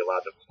sports will be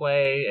allowed to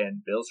play,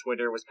 and Bill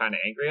Twitter was kind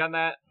of angry on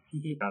that.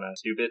 Kind of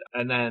stupid.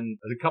 And then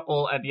a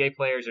couple NBA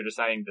players are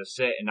deciding to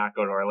sit and not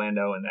go to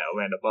Orlando in that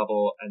Orlando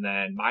bubble. And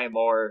then Maya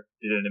Moore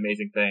did an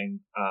amazing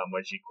thing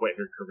when she quit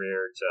her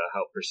career to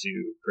help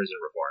pursue prison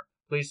reform.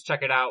 Please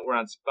check it out. We're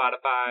on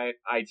Spotify,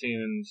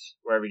 iTunes,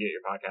 wherever you get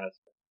your podcasts.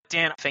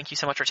 Dan, thank you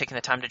so much for taking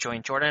the time to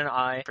join Jordan and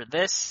I for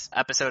this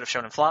episode of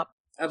Shonen Flop.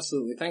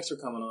 Absolutely. Thanks for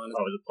coming on.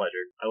 Oh, it was a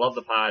pleasure. I love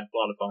the pod. A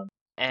lot of fun.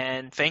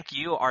 And thank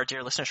you, our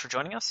dear listeners, for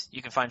joining us.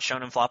 You can find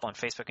Shonen Flop on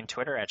Facebook and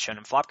Twitter at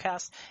Shonen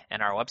Flopcast,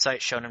 and our website,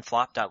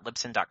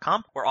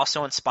 shonenflop.libsyn.com. We're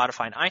also on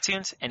Spotify and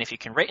iTunes, and if you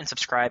can rate and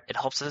subscribe, it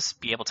helps us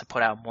be able to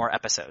put out more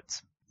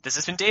episodes. This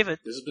has been David.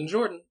 This has been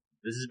Jordan.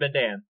 This has been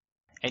Dan.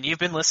 And you've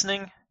been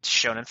listening to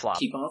Shonen Flop.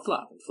 Keep on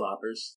flopping, floppers.